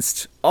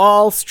against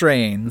all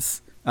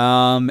strains,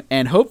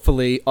 and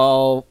hopefully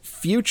all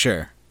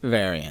future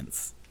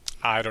variants.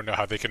 I don't know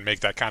how they can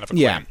make that kind of a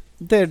claim.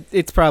 Yeah,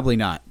 it's probably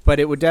not, but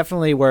it would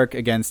definitely work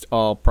against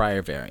all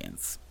prior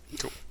variants.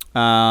 Cool.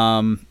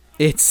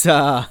 It's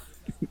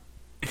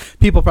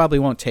people probably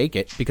won't take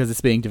it because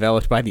it's being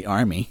developed by the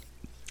Army.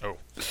 Oh,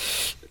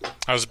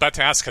 I was about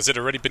to ask, has it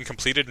already been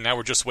completed and now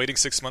we're just waiting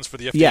 6 months for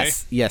the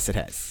FDA? Yes, it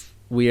has.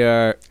 We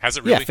are. Has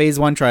it really? Yeah, phase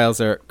 1 trials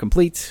are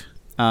complete.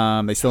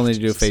 They still need to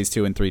do phase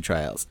 2 and 3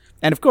 trials.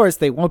 And of course,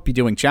 they won't be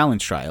doing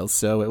challenge trials,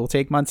 so it will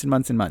take months and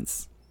months and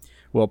months.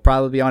 We'll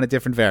probably be on a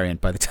different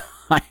variant by the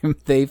time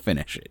they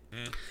finish it.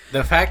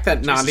 The fact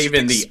that not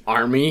even the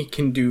Army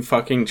can do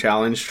fucking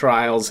challenge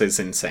trials is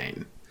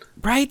insane.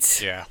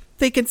 Right? Yeah.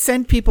 They can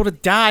send people to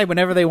die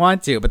whenever they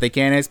want to, but they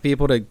can't ask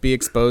people to be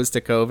exposed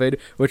to COVID,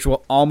 which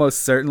will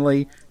almost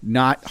certainly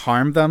not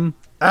harm them.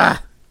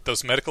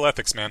 Those medical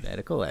ethics, man.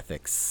 Medical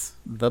ethics.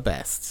 The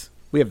best.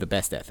 We have the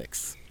best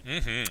ethics.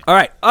 Mm-hmm. All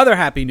right, other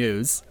happy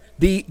news.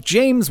 The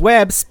James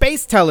Webb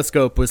Space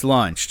Telescope was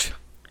launched.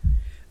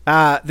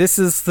 This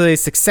is the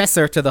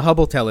successor to the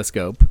Hubble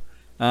telescope.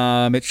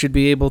 It should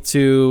be able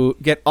to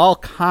get all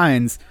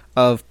kinds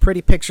of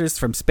pretty pictures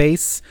from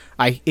space.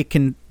 It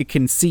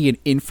can see in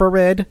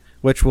infrared,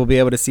 which we'll be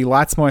able to see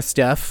lots more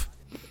stuff.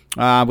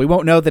 We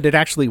won't know that it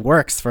actually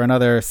works for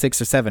another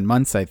 6 or 7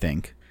 months, I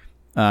think,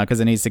 because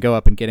it needs to go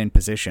up and get in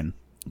position.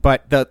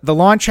 But the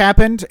launch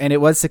happened, and it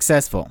was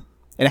successful.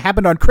 And it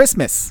happened on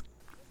Christmas.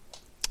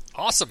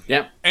 Awesome.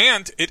 Yeah.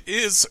 And it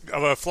is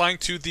flying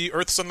to the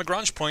Earth Sun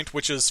Lagrange point,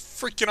 which is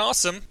freaking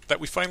awesome that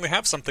we finally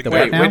have something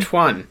there. Wait, which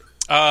one?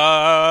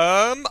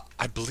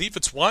 I believe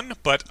it's one,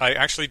 but I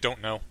actually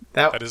don't know.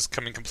 That is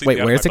coming completely out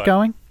of my where's it butt.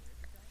 going?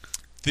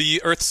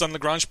 The Earth Sun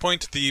Lagrange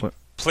point, the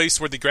place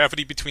where the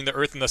gravity between the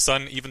Earth and the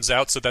Sun evens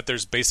out so that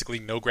there's basically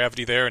no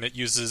gravity there, and it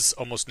uses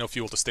almost no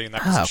fuel to stay in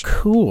that position. Oh,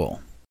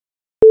 cool.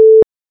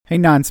 Hey,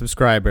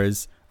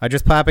 non-subscribers. I'm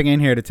just popping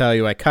in here to tell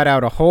you I cut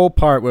out a whole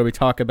part where we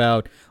talk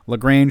about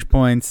Lagrange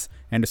points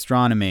and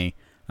astronomy.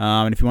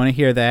 And if you want to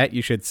hear that,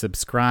 you should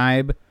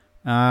subscribe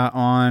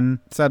on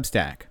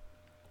Substack.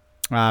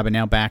 But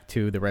now back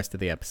to the rest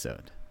of the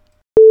episode.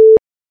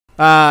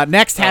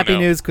 Next happy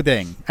news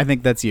thing. I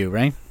think that's you,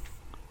 right?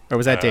 Or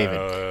was that David?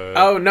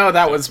 Oh, no,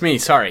 that was me.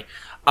 Sorry.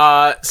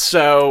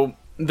 So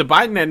the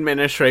Biden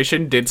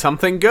administration did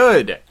something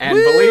good. And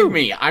believe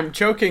me, I'm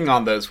choking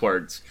on those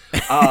words.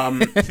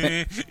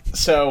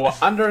 So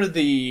under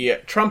the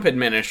Trump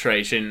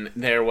administration,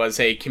 there was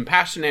a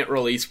compassionate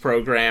release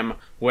program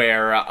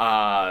where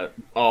a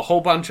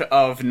whole bunch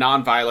of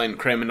nonviolent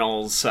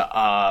criminals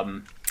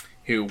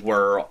who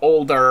were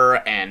older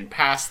and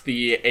past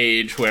the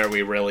age where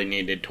we really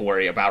needed to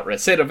worry about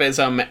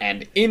recidivism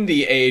and in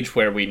the age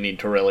where we need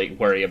to really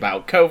worry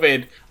about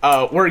COVID,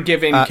 were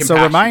given compassion.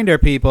 So reminder,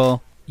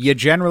 people, you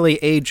generally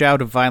age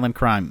out of violent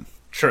crime.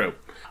 True.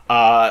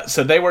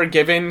 So they were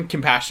given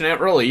compassionate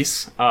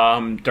release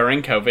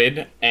during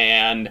COVID,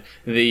 and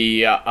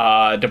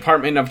the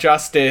Department of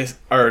Justice,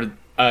 or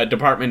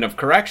Department of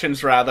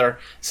Corrections, rather,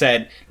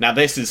 said, now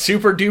this is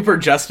super duper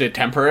just a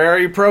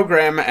temporary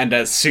program, and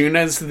as soon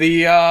as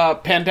the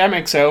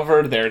pandemic's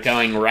over, they're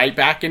going right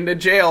back into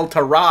jail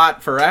to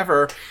rot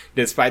forever,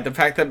 despite the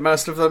fact that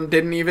most of them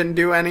didn't even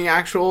do any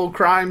actual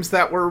crimes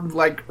that were,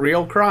 like,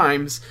 real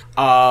crimes.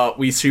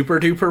 We super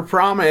duper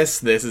promise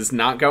this is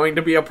not going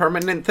to be a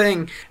permanent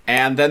thing,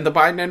 and then the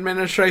Biden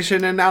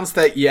administration announced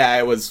that, yeah,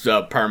 it was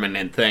a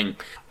permanent thing.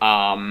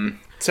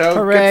 So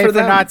hooray good for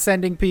them. not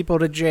sending people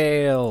to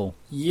jail.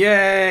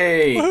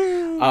 Yay!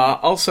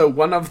 Also,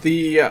 one of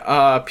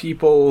the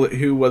people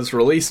who was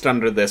released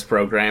under this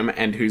program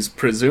and who's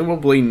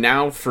presumably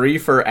now free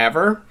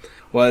forever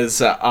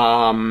was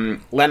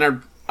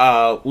Leonard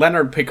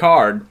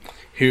Picard,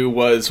 who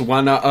was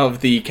one of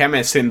the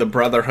chemists in the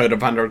Brotherhood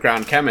of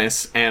Underground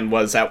Chemists and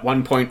was at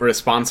one point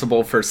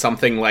responsible for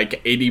something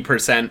like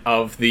 80%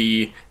 of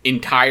the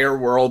entire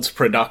world's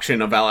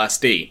production of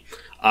LSD.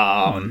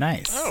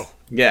 Nice. Oh.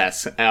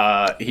 Yes,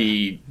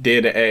 he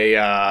did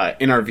a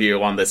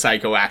interview on the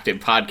Psychoactive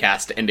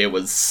podcast, and it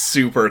was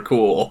super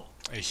cool.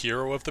 A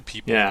hero of the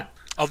people. Yeah.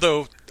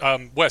 Although,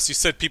 Wes, you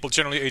said people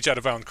generally age out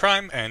of violent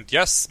crime, and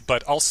yes,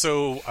 but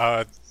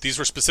also these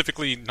were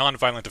specifically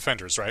non-violent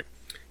offenders, right?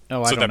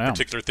 Oh, so I don't that know.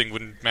 particular thing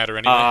wouldn't matter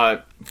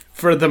anyway.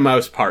 For the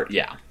most part,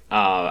 yeah.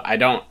 I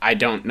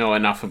don't know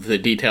enough of the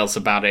details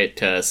about it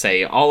to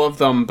say all of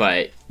them,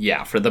 but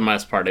yeah, for the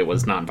most part, it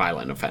was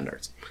non-violent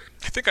offenders.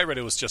 I think I read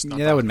it was just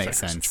non-violent that would make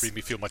offenders, sense. which made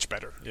me feel much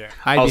better. Yeah.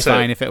 I'd Also- be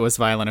fine if it was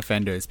violent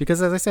offenders, because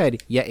as I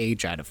said, you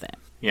age out of them.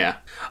 Yeah.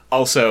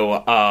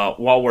 Also,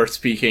 while we're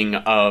speaking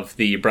of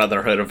the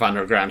Brotherhood of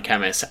Underground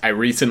Chemists, I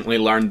recently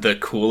learned the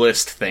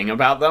coolest thing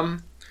about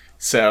them.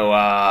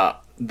 So,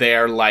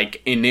 their,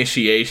 like,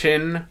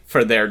 initiation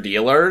for their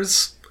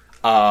dealers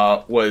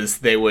was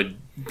they would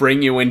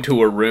bring you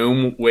into a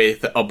room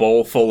with a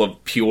bowl full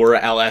of pure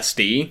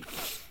LSD.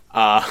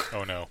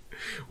 Oh, no.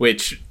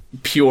 Which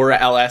pure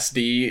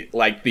LSD,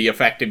 like, the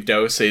effective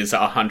dose is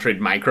 100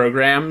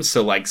 micrograms,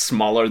 so, like,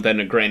 smaller than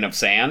a grain of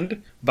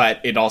sand,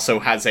 but it also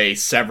has a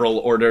several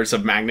orders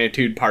of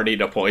magnitude party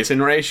to poison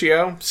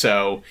ratio,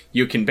 so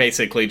you can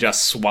basically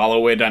just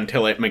swallow it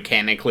until it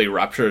mechanically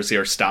ruptures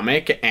your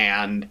stomach,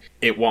 and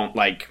it won't,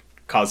 like,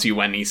 cause you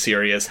any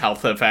serious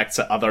health effects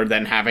other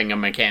than having a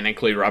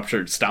mechanically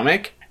ruptured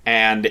stomach.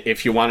 And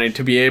if you wanted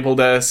to be able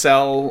to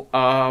sell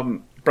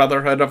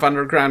Brotherhood of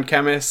Underground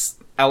Chemists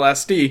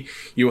LSD,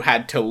 you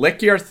had to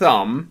lick your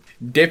thumb,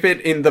 dip it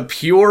in the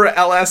pure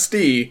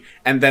LSD,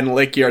 and then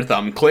lick your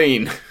thumb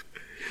clean.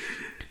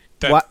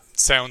 That What-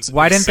 sounds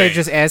Why didn't they insane.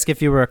 just ask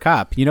if you were a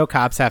cop? You know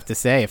cops have to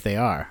say if they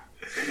are.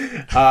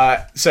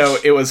 So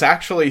it was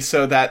actually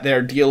so that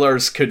their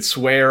dealers could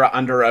swear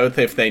under oath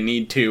if they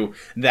need to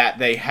that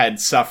they had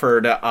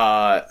suffered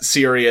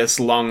serious,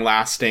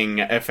 long-lasting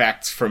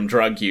effects from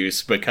drug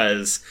use,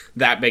 because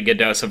that big a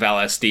dose of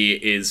LSD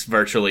is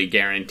virtually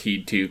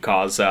guaranteed to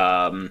cause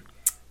I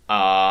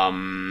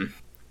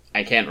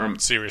can't remember.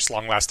 serious,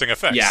 long-lasting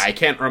effects. Yeah, I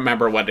can't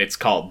remember what it's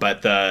called,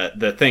 but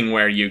the thing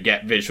where you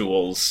get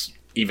visuals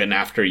even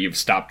after you've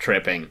stopped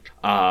tripping,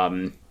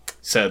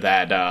 so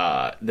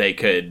that they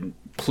could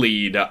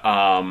plead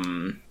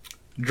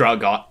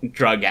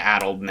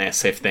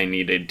drug-addledness if they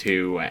needed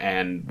to,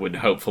 and would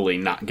hopefully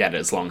not get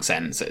as long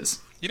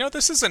sentences. You know,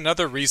 this is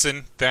another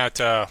reason that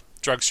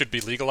drugs should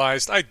be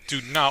legalized. I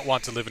do not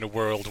want to live in a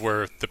world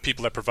where the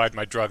people that provide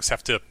my drugs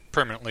have to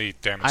permanently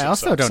damage I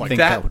themselves. also don't like think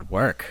that would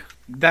work.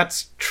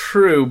 That's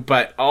true,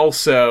 but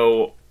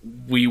also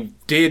we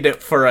did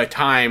for a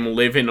time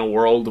live in a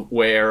world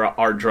where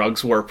our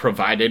drugs were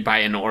provided by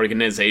an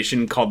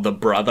organization called the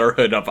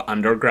Brotherhood of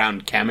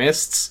Underground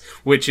Chemists,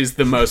 which is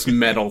the most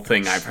metal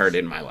thing I've heard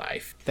in my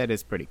life. That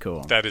is pretty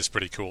cool. That is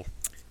pretty cool.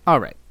 All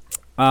right.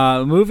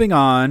 Moving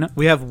on,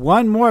 we have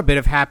one more bit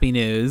of happy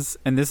news,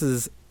 and this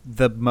is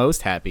the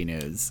most happy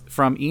news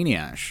from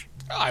Eneash.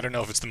 I don't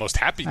know if it's the most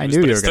happy news, I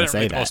knew but you it's were gonna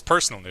definitely say the that. most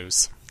personal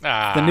news.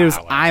 The news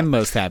Well. I'm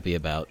most happy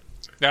about.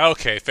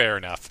 Okay, fair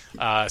enough.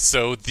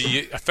 So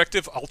the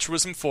Effective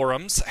Altruism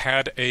Forums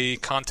had a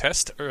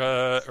contest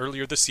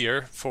earlier this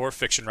year for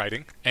fiction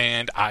writing,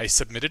 and I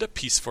submitted a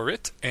piece for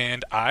it,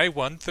 and I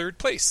won third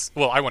place.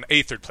 Well, I won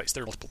a third place.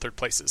 There were multiple third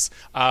places,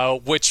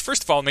 which,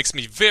 first of all, makes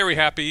me very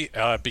happy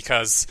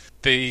because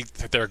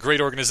they're a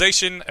great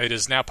organization. It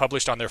is now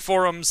published on their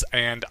forums,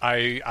 and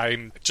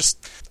I'm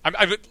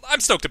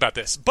stoked about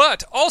this.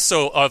 But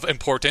also of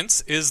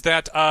importance is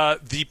that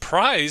the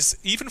prize,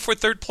 even for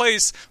third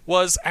place,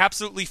 was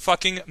absolutely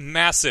fucking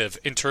massive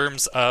in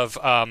terms of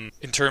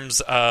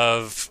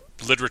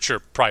literature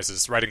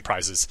prizes, writing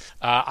prizes.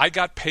 I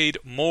got paid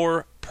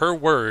more per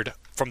word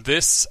from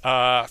this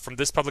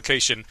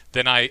publication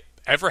than I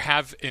ever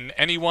have in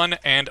anyone,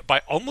 and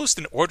by almost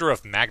an order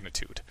of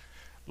magnitude.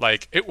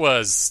 Like, it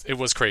was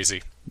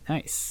crazy.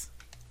 Nice.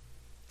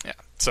 Yeah,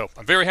 so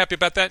I'm very happy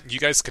about that. You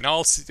guys can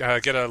all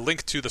get a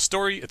link to the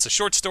story. It's a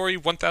short story,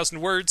 1,000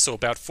 words, so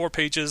about 4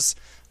 pages,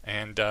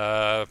 and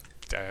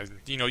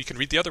you can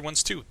read the other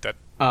ones too. That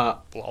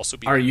will also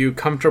be. Are you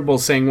comfortable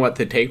saying what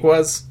the take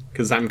was?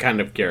 Because I'm kind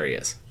of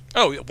curious.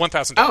 Oh,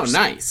 $1,000. Oh,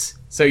 nice.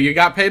 So you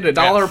got paid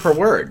 $1 per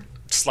word.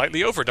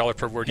 Slightly over $1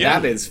 per word. Yeah,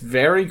 That is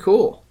very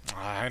cool.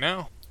 I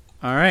know.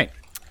 All right.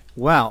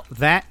 Well,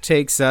 that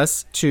takes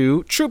us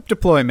to troop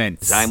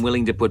deployments. I'm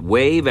willing to put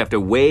wave after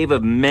wave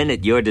of men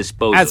at your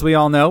disposal. As we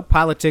all know,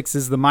 politics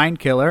is the mind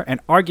killer, and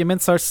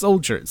arguments are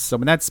soldiers. So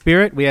in that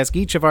spirit, we ask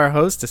each of our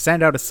hosts to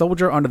send out a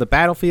soldier onto the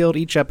battlefield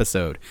each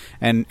episode.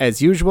 And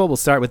as usual, we'll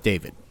start with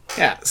David.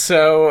 Yeah,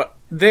 so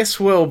this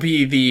will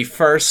be the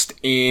first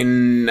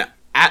in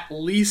at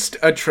least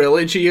a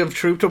trilogy of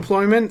troop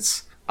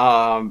deployments,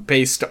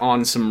 based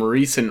on some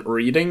recent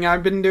reading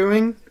I've been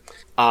doing.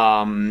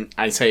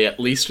 I say at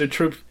least a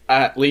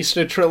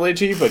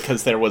trilogy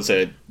because there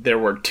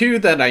were 2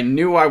 that I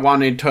knew I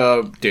wanted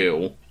to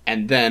do,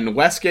 and then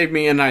Wes gave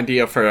me an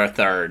idea for a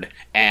third,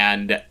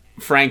 and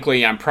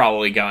frankly, I'm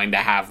probably going to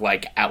have,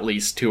 like, at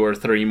least 2 or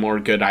 3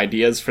 more good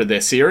ideas for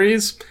this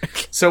series,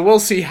 so we'll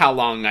see how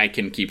long I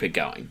can keep it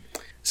going.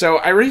 So,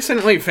 I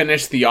recently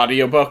finished the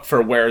audiobook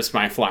for Where's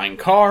My Flying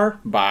Car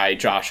by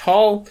Josh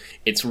Hall.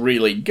 It's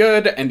really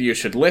good, and you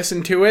should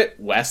listen to it.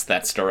 Wes,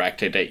 that's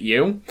directed at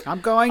you.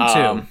 I'm going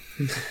to.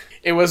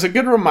 It was a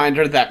good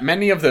reminder that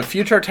many of the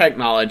future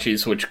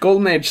technologies which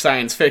Golden Age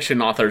science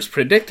fiction authors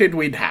predicted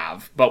we'd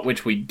have, but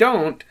which we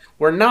don't,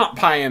 were not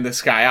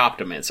pie-in-the-sky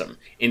optimism.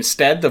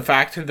 Instead, the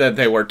fact that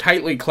they were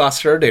tightly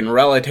clustered in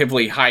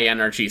relatively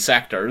high-energy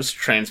sectors,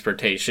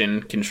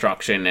 transportation,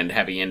 construction, and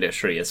heavy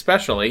industry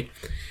especially,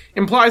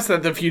 implies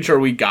that the future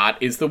we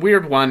got is the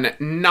weird one,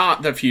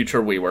 not the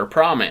future we were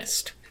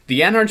promised.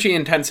 The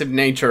energy-intensive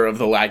nature of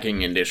the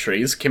lagging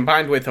industries,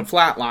 combined with a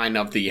flat line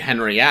of the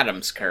Henry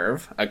Adams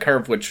curve, a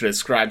curve which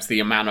describes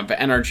the amount of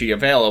energy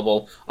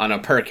available on a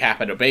per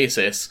capita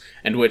basis,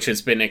 and which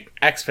has been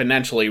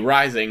exponentially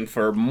rising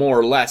for more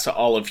or less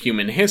all of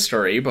human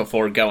history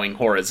before going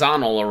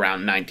horizontal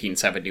around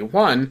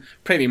 1971,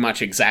 pretty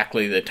much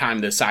exactly the time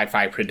the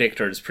sci-fi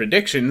predictors'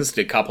 predictions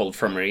decoupled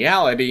from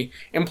reality,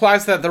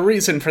 implies that the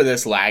reason for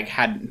this lag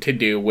had to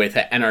do with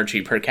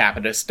energy per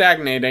capita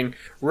stagnating,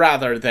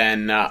 rather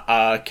than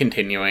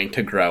continuing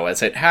to grow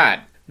as it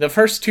had. The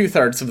first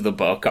 2/3 of the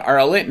book are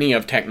a litany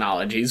of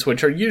technologies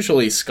which are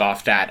usually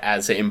scoffed at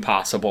as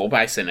impossible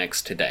by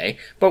cynics today,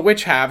 but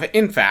which have,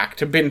 in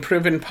fact, been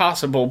proven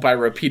possible by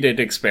repeated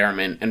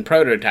experiment and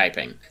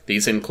prototyping.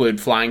 These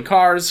include flying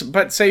cars,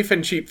 but safe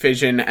and cheap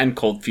fission and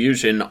cold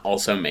fusion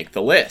also make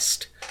the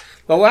list.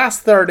 The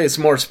last third is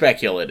more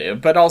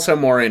speculative, but also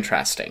more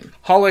interesting.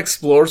 Hall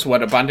explores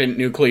what abundant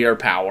nuclear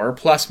power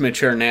plus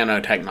mature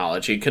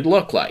nanotechnology could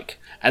look like.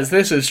 As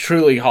this is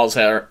truly Hall's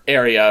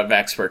area of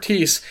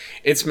expertise,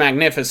 it's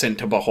magnificent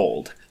to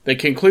behold. The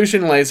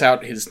conclusion lays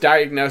out his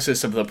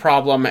diagnosis of the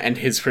problem and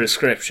his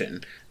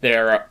prescription.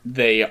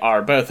 They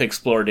are both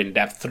explored in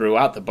depth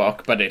throughout the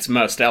book, but it's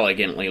most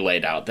elegantly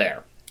laid out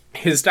there.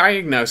 His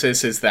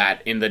diagnosis is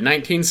that, in the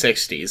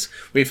 1960s,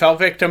 we fell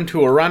victim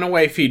to a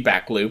runaway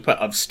feedback loop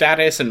of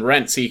status and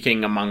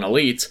rent-seeking among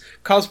elites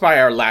caused by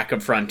our lack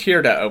of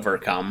frontier to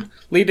overcome,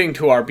 leading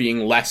to our being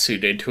less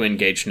suited to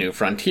engage new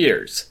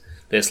frontiers.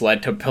 This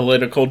led to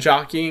political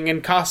jockeying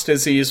and cost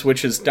disease,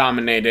 which has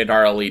dominated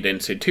our elite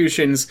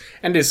institutions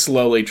and is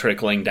slowly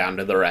trickling down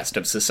to the rest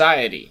of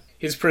society.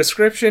 His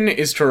prescription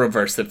is to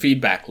reverse the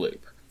feedback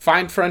loop.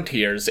 Find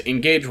frontiers,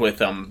 engage with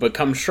them,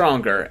 become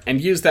stronger,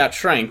 and use that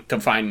strength to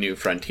find new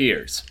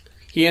frontiers.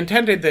 He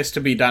intended this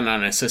to be done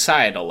on a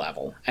societal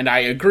level, and I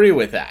agree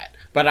with that,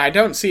 but I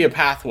don't see a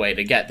pathway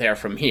to get there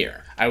from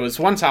here. I was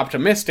once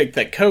optimistic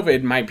that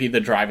COVID might be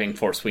the driving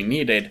force we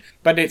needed,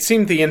 but it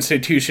seemed the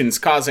institutions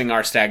causing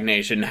our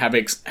stagnation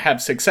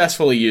have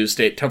successfully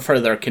used it to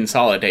further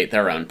consolidate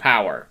their own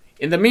power.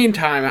 In the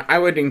meantime, I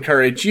would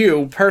encourage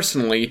you,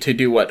 personally, to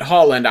do what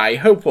Hall and I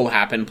hope will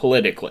happen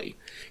politically.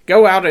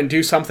 Go out and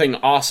do something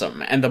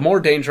awesome, and the more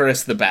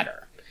dangerous the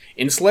better.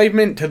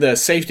 Enslavement to the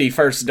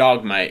safety-first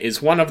dogma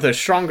is one of the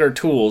stronger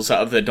tools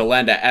of the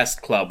Delenda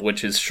Est Club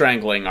which is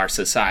strangling our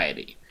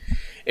society.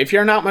 If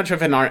you're not much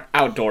of an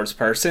outdoors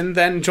person,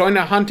 then join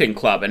a hunting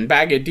club and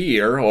bag a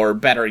deer, or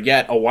better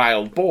yet, a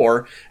wild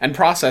boar, and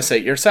process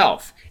it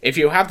yourself. If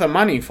you have the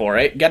money for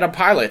it, get a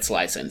pilot's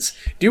license.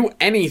 Do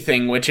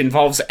anything which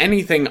involves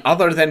anything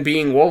other than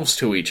being wolves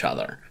to each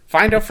other.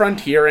 Find a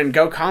frontier and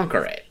go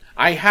conquer it.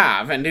 I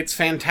have, and it's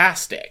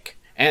fantastic.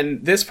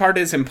 And this part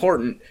is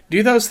important.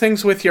 Do those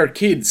things with your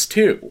kids,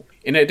 too.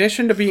 In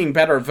addition to being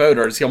better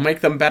voters, you'll make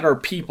them better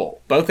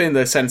people, both in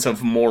the sense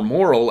of more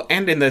moral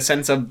and in the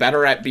sense of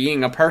better at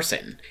being a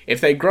person.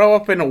 If they grow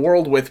up in a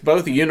world with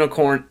both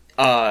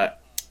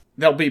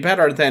they'll be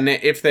better than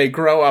if they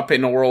grow up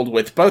in a world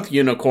with both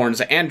unicorns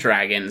and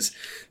dragons,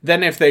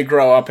 than if they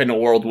grow up in a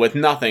world with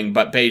nothing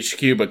but beige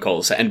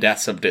cubicles and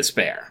deaths of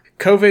despair.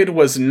 COVID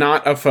was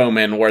not a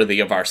foeman worthy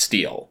of our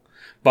steel,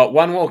 but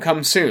one will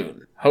come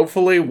soon.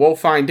 Hopefully we'll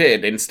find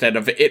it instead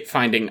of it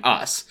finding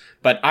us.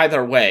 But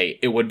either way,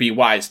 it would be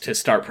wise to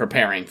start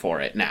preparing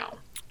for it now.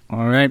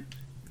 All right.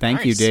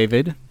 Thank you, Nice.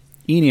 David.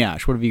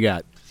 Eneash, what have you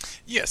got?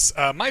 Yes,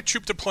 my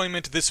troop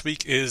deployment this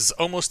week is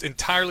almost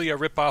entirely a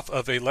ripoff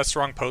of a Less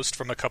Wrong post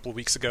from a couple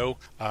weeks ago,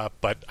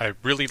 but I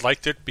really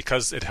liked it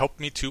because it helped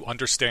me to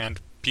understand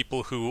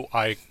people who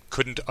I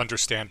couldn't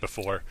understand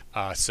before,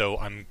 so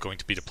I'm going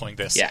to be deploying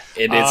this. Yeah,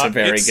 it is a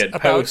very it's good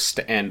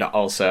post, and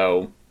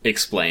also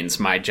explains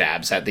my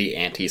jabs at the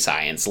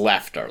anti-science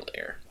left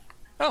earlier.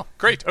 Oh,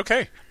 great.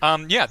 Okay.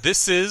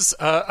 This is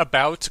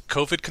about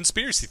COVID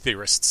conspiracy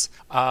theorists.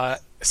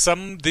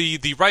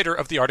 The writer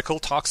of the article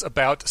talks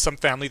about some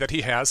family that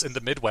he has in the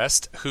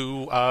Midwest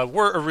who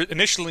were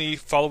initially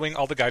following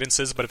all the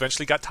guidances, but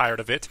eventually got tired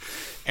of it.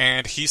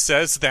 And he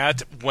says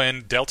that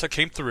when Delta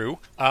came through,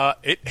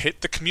 it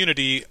hit the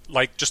community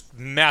like just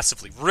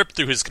massively, ripped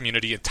through his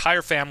community.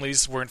 Entire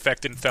families were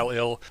infected and fell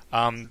ill.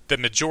 The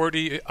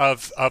majority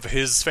of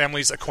his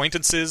family's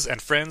acquaintances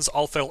and friends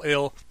all fell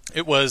ill.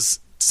 It was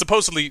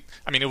supposedly,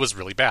 it was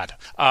really bad.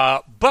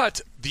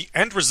 But the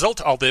end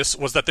result of all this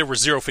was that there were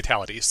 0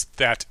 fatalities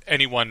that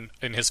anyone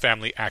in his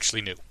family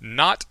actually knew.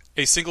 Not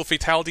a single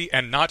fatality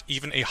and not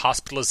even a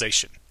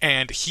hospitalization.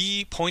 And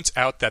he points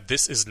out that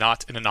this is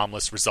not an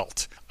anomalous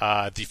result.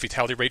 The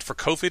fatality rate for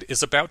COVID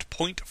is about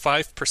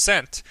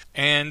 0.5%,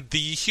 and the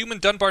human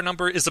Dunbar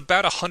number is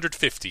about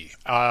 150.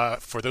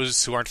 For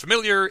those who aren't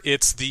familiar,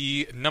 it's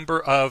the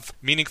number of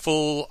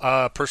meaningful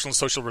personal and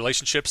social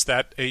relationships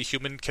that a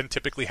human can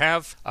typically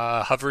have,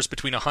 hovers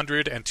between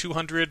 100 and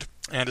 200,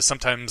 and is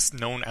sometimes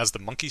known as the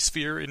monkey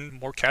sphere in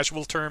more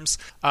casual terms.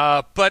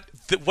 But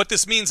what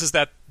this means is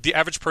that the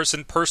average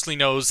person personally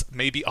knows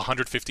maybe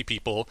 150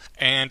 people,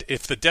 and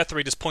if the death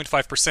rate is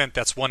 0.5%,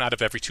 that's 1 out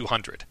of every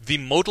 200. The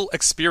modal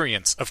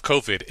experience of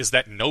COVID is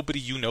that nobody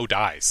you know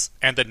dies,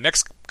 and the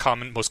next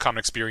most common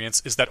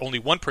experience is that only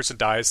one person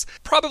dies,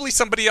 probably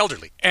somebody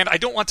elderly. And I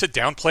don't want to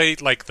downplay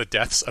like the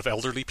deaths of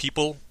elderly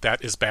people.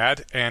 That is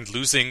bad, and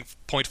losing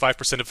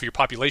 0.5% of your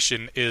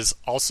population is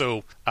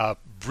also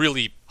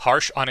really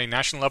harsh on a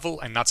national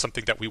level and not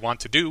something that we want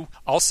to do.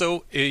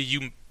 Also,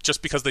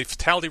 just because the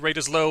fatality rate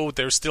is low,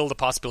 there's still the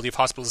possibility of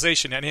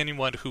hospitalization, and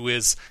anyone who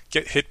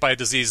get hit by a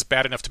disease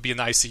bad enough to be in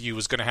the ICU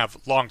is going to have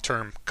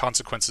long-term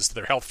consequences to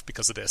their health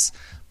because of this.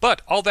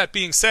 But all that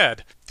being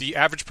said, the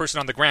average person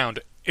on the ground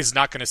is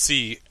not going to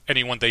see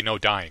anyone they know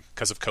dying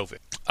because of COVID.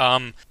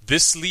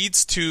 This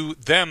leads to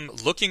them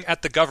looking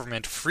at the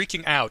government,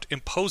 freaking out,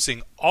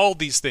 imposing all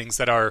these things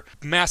that are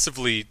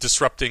massively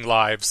disrupting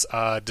lives,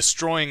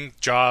 destroying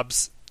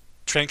jobs,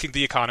 tanking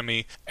the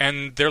economy,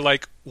 and they're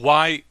like,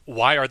 why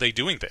are they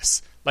doing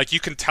this? Like, you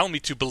can tell me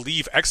to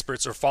believe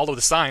experts or follow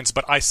the signs,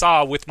 but I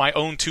saw with my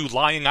own 2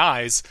 lying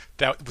eyes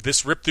that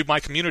this ripped through my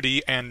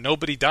community and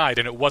nobody died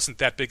and it wasn't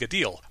that big a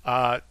deal.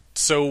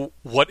 So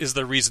what is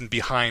the reason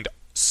behind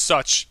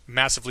such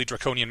massively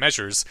draconian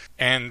measures?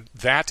 And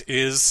that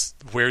is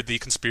where the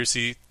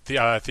conspiracy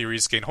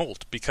theories gain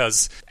hold,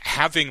 because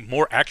having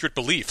more accurate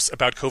beliefs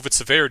about COVID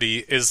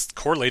severity is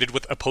correlated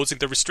with opposing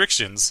the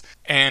restrictions.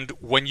 And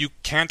when you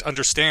can't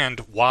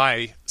understand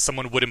why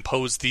someone would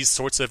impose these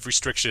sorts of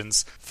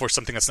restrictions for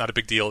something that's not a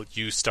big deal,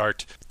 you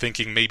start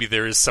thinking maybe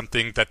there is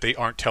something that they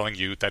aren't telling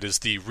you that is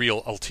the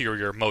real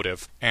ulterior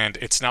motive. And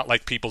it's not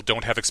like people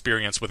don't have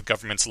experience with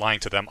governments lying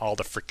to them all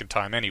the frickin'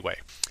 time anyway.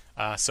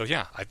 So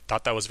yeah, I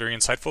thought that was very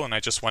insightful, and I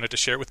just wanted to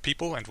share it with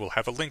people, and we'll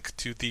have a link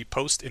to the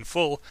post in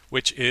full,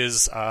 which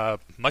is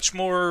much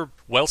more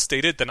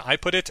well-stated than I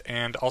put it,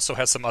 and also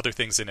has some other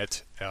things in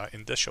it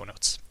in the show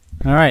notes.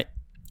 All right.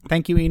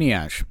 Thank you,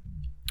 Eneash.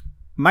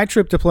 My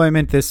trip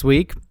deployment this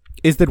week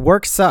is that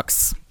work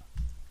sucks.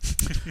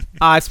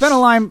 I spent a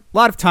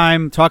lot of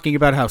time talking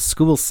about how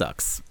school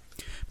sucks.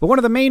 But one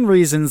of the main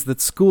reasons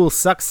that school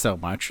sucks so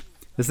much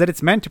is that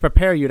it's meant to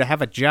prepare you to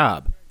have a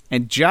job.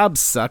 And jobs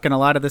suck in a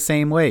lot of the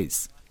same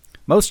ways.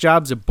 Most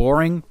jobs are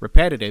boring,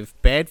 repetitive,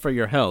 bad for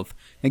your health,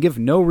 and give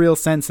no real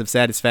sense of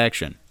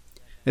satisfaction.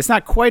 It's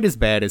not quite as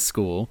bad as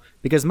school,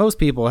 because most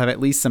people have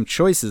at least some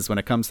choices when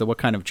it comes to what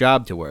kind of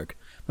job to work,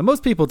 but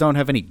most people don't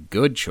have any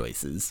good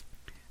choices.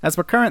 As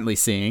we're currently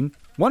seeing,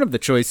 one of the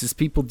choices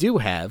people do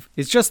have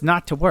is just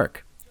not to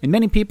work, and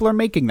many people are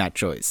making that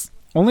choice.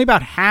 Only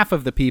about half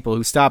of the people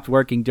who stopped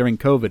working during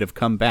COVID have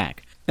come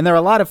back. And there are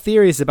a lot of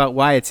theories about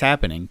why it's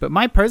happening, but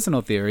my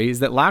personal theory is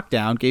that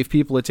lockdown gave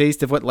people a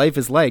taste of what life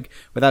is like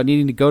without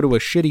needing to go to a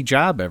shitty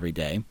job every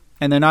day,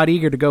 and they're not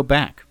eager to go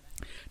back.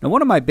 Now,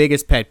 one of my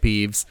biggest pet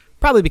peeves,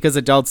 probably because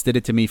adults did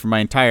it to me for my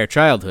entire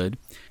childhood,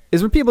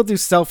 is when people do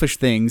selfish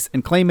things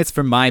and claim it's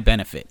for my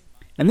benefit.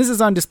 And this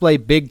is on display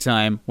big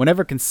time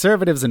whenever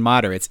conservatives and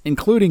moderates,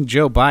 including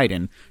Joe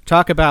Biden,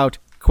 talk about,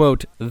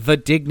 quote, the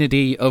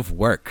dignity of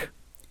work,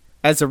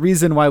 as a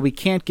reason why we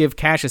can't give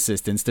cash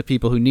assistance to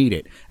people who need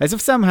it, as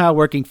if somehow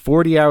working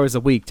 40 hours a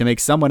week to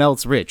make someone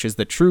else rich is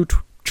the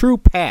true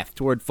path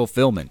toward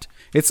fulfillment.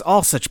 It's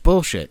all such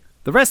bullshit.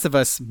 The rest of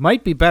us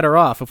might be better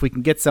off if we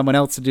can get someone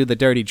else to do the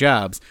dirty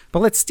jobs, but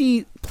let's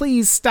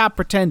please stop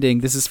pretending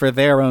this is for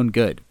their own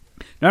good.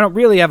 Now, I don't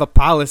really have a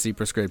policy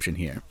prescription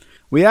here.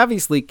 We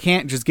obviously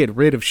can't just get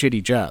rid of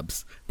shitty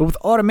jobs, but with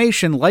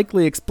automation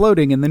likely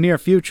exploding in the near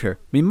future,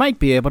 we might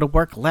be able to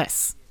work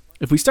less.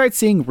 If we start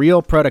seeing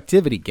real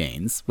productivity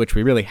gains, which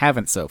we really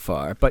haven't so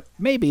far, but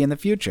maybe in the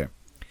future.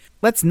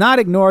 Let's not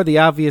ignore the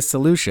obvious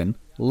solution,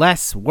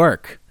 less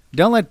work.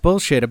 Don't let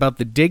bullshit about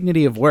the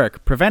dignity of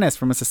work prevent us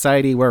from a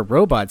society where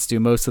robots do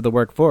most of the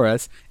work for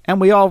us, and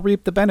we all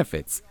reap the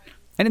benefits.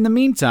 And in the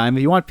meantime,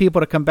 if you want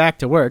people to come back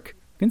to work,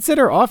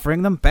 consider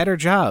offering them better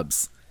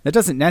jobs. That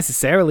doesn't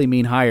necessarily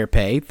mean higher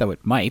pay, though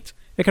it might.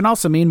 It can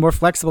also mean more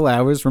flexible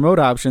hours, remote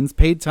options,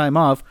 paid time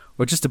off,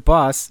 or just a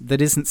boss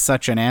that isn't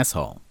such an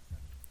asshole.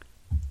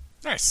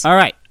 Nice. All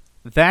right.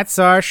 That's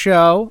our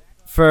show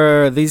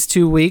for these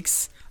 2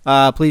 weeks.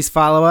 Please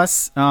follow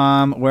us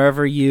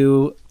wherever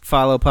you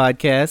follow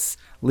podcasts.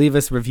 Leave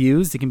us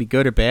reviews. It can be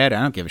good or bad.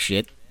 I don't give a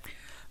shit.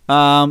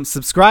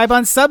 Subscribe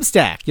on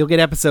Substack. You'll get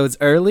episodes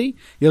early.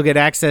 You'll get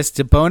access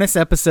to bonus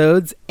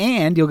episodes.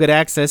 And you'll get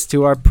access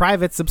to our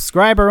private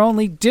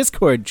subscriber-only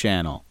Discord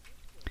channel.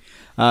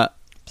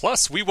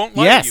 Plus, we won't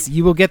lie to you. Yes,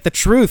 you will get the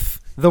truth.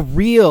 The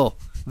real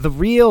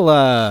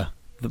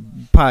the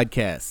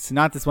podcast,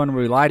 not this one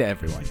where we lie to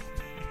everyone.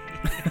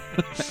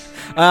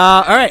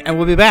 All right, and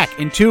we'll be back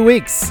in 2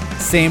 weeks.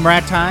 Same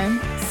rat time,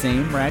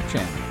 same rat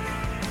channel.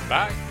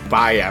 Bye.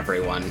 Bye,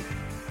 everyone.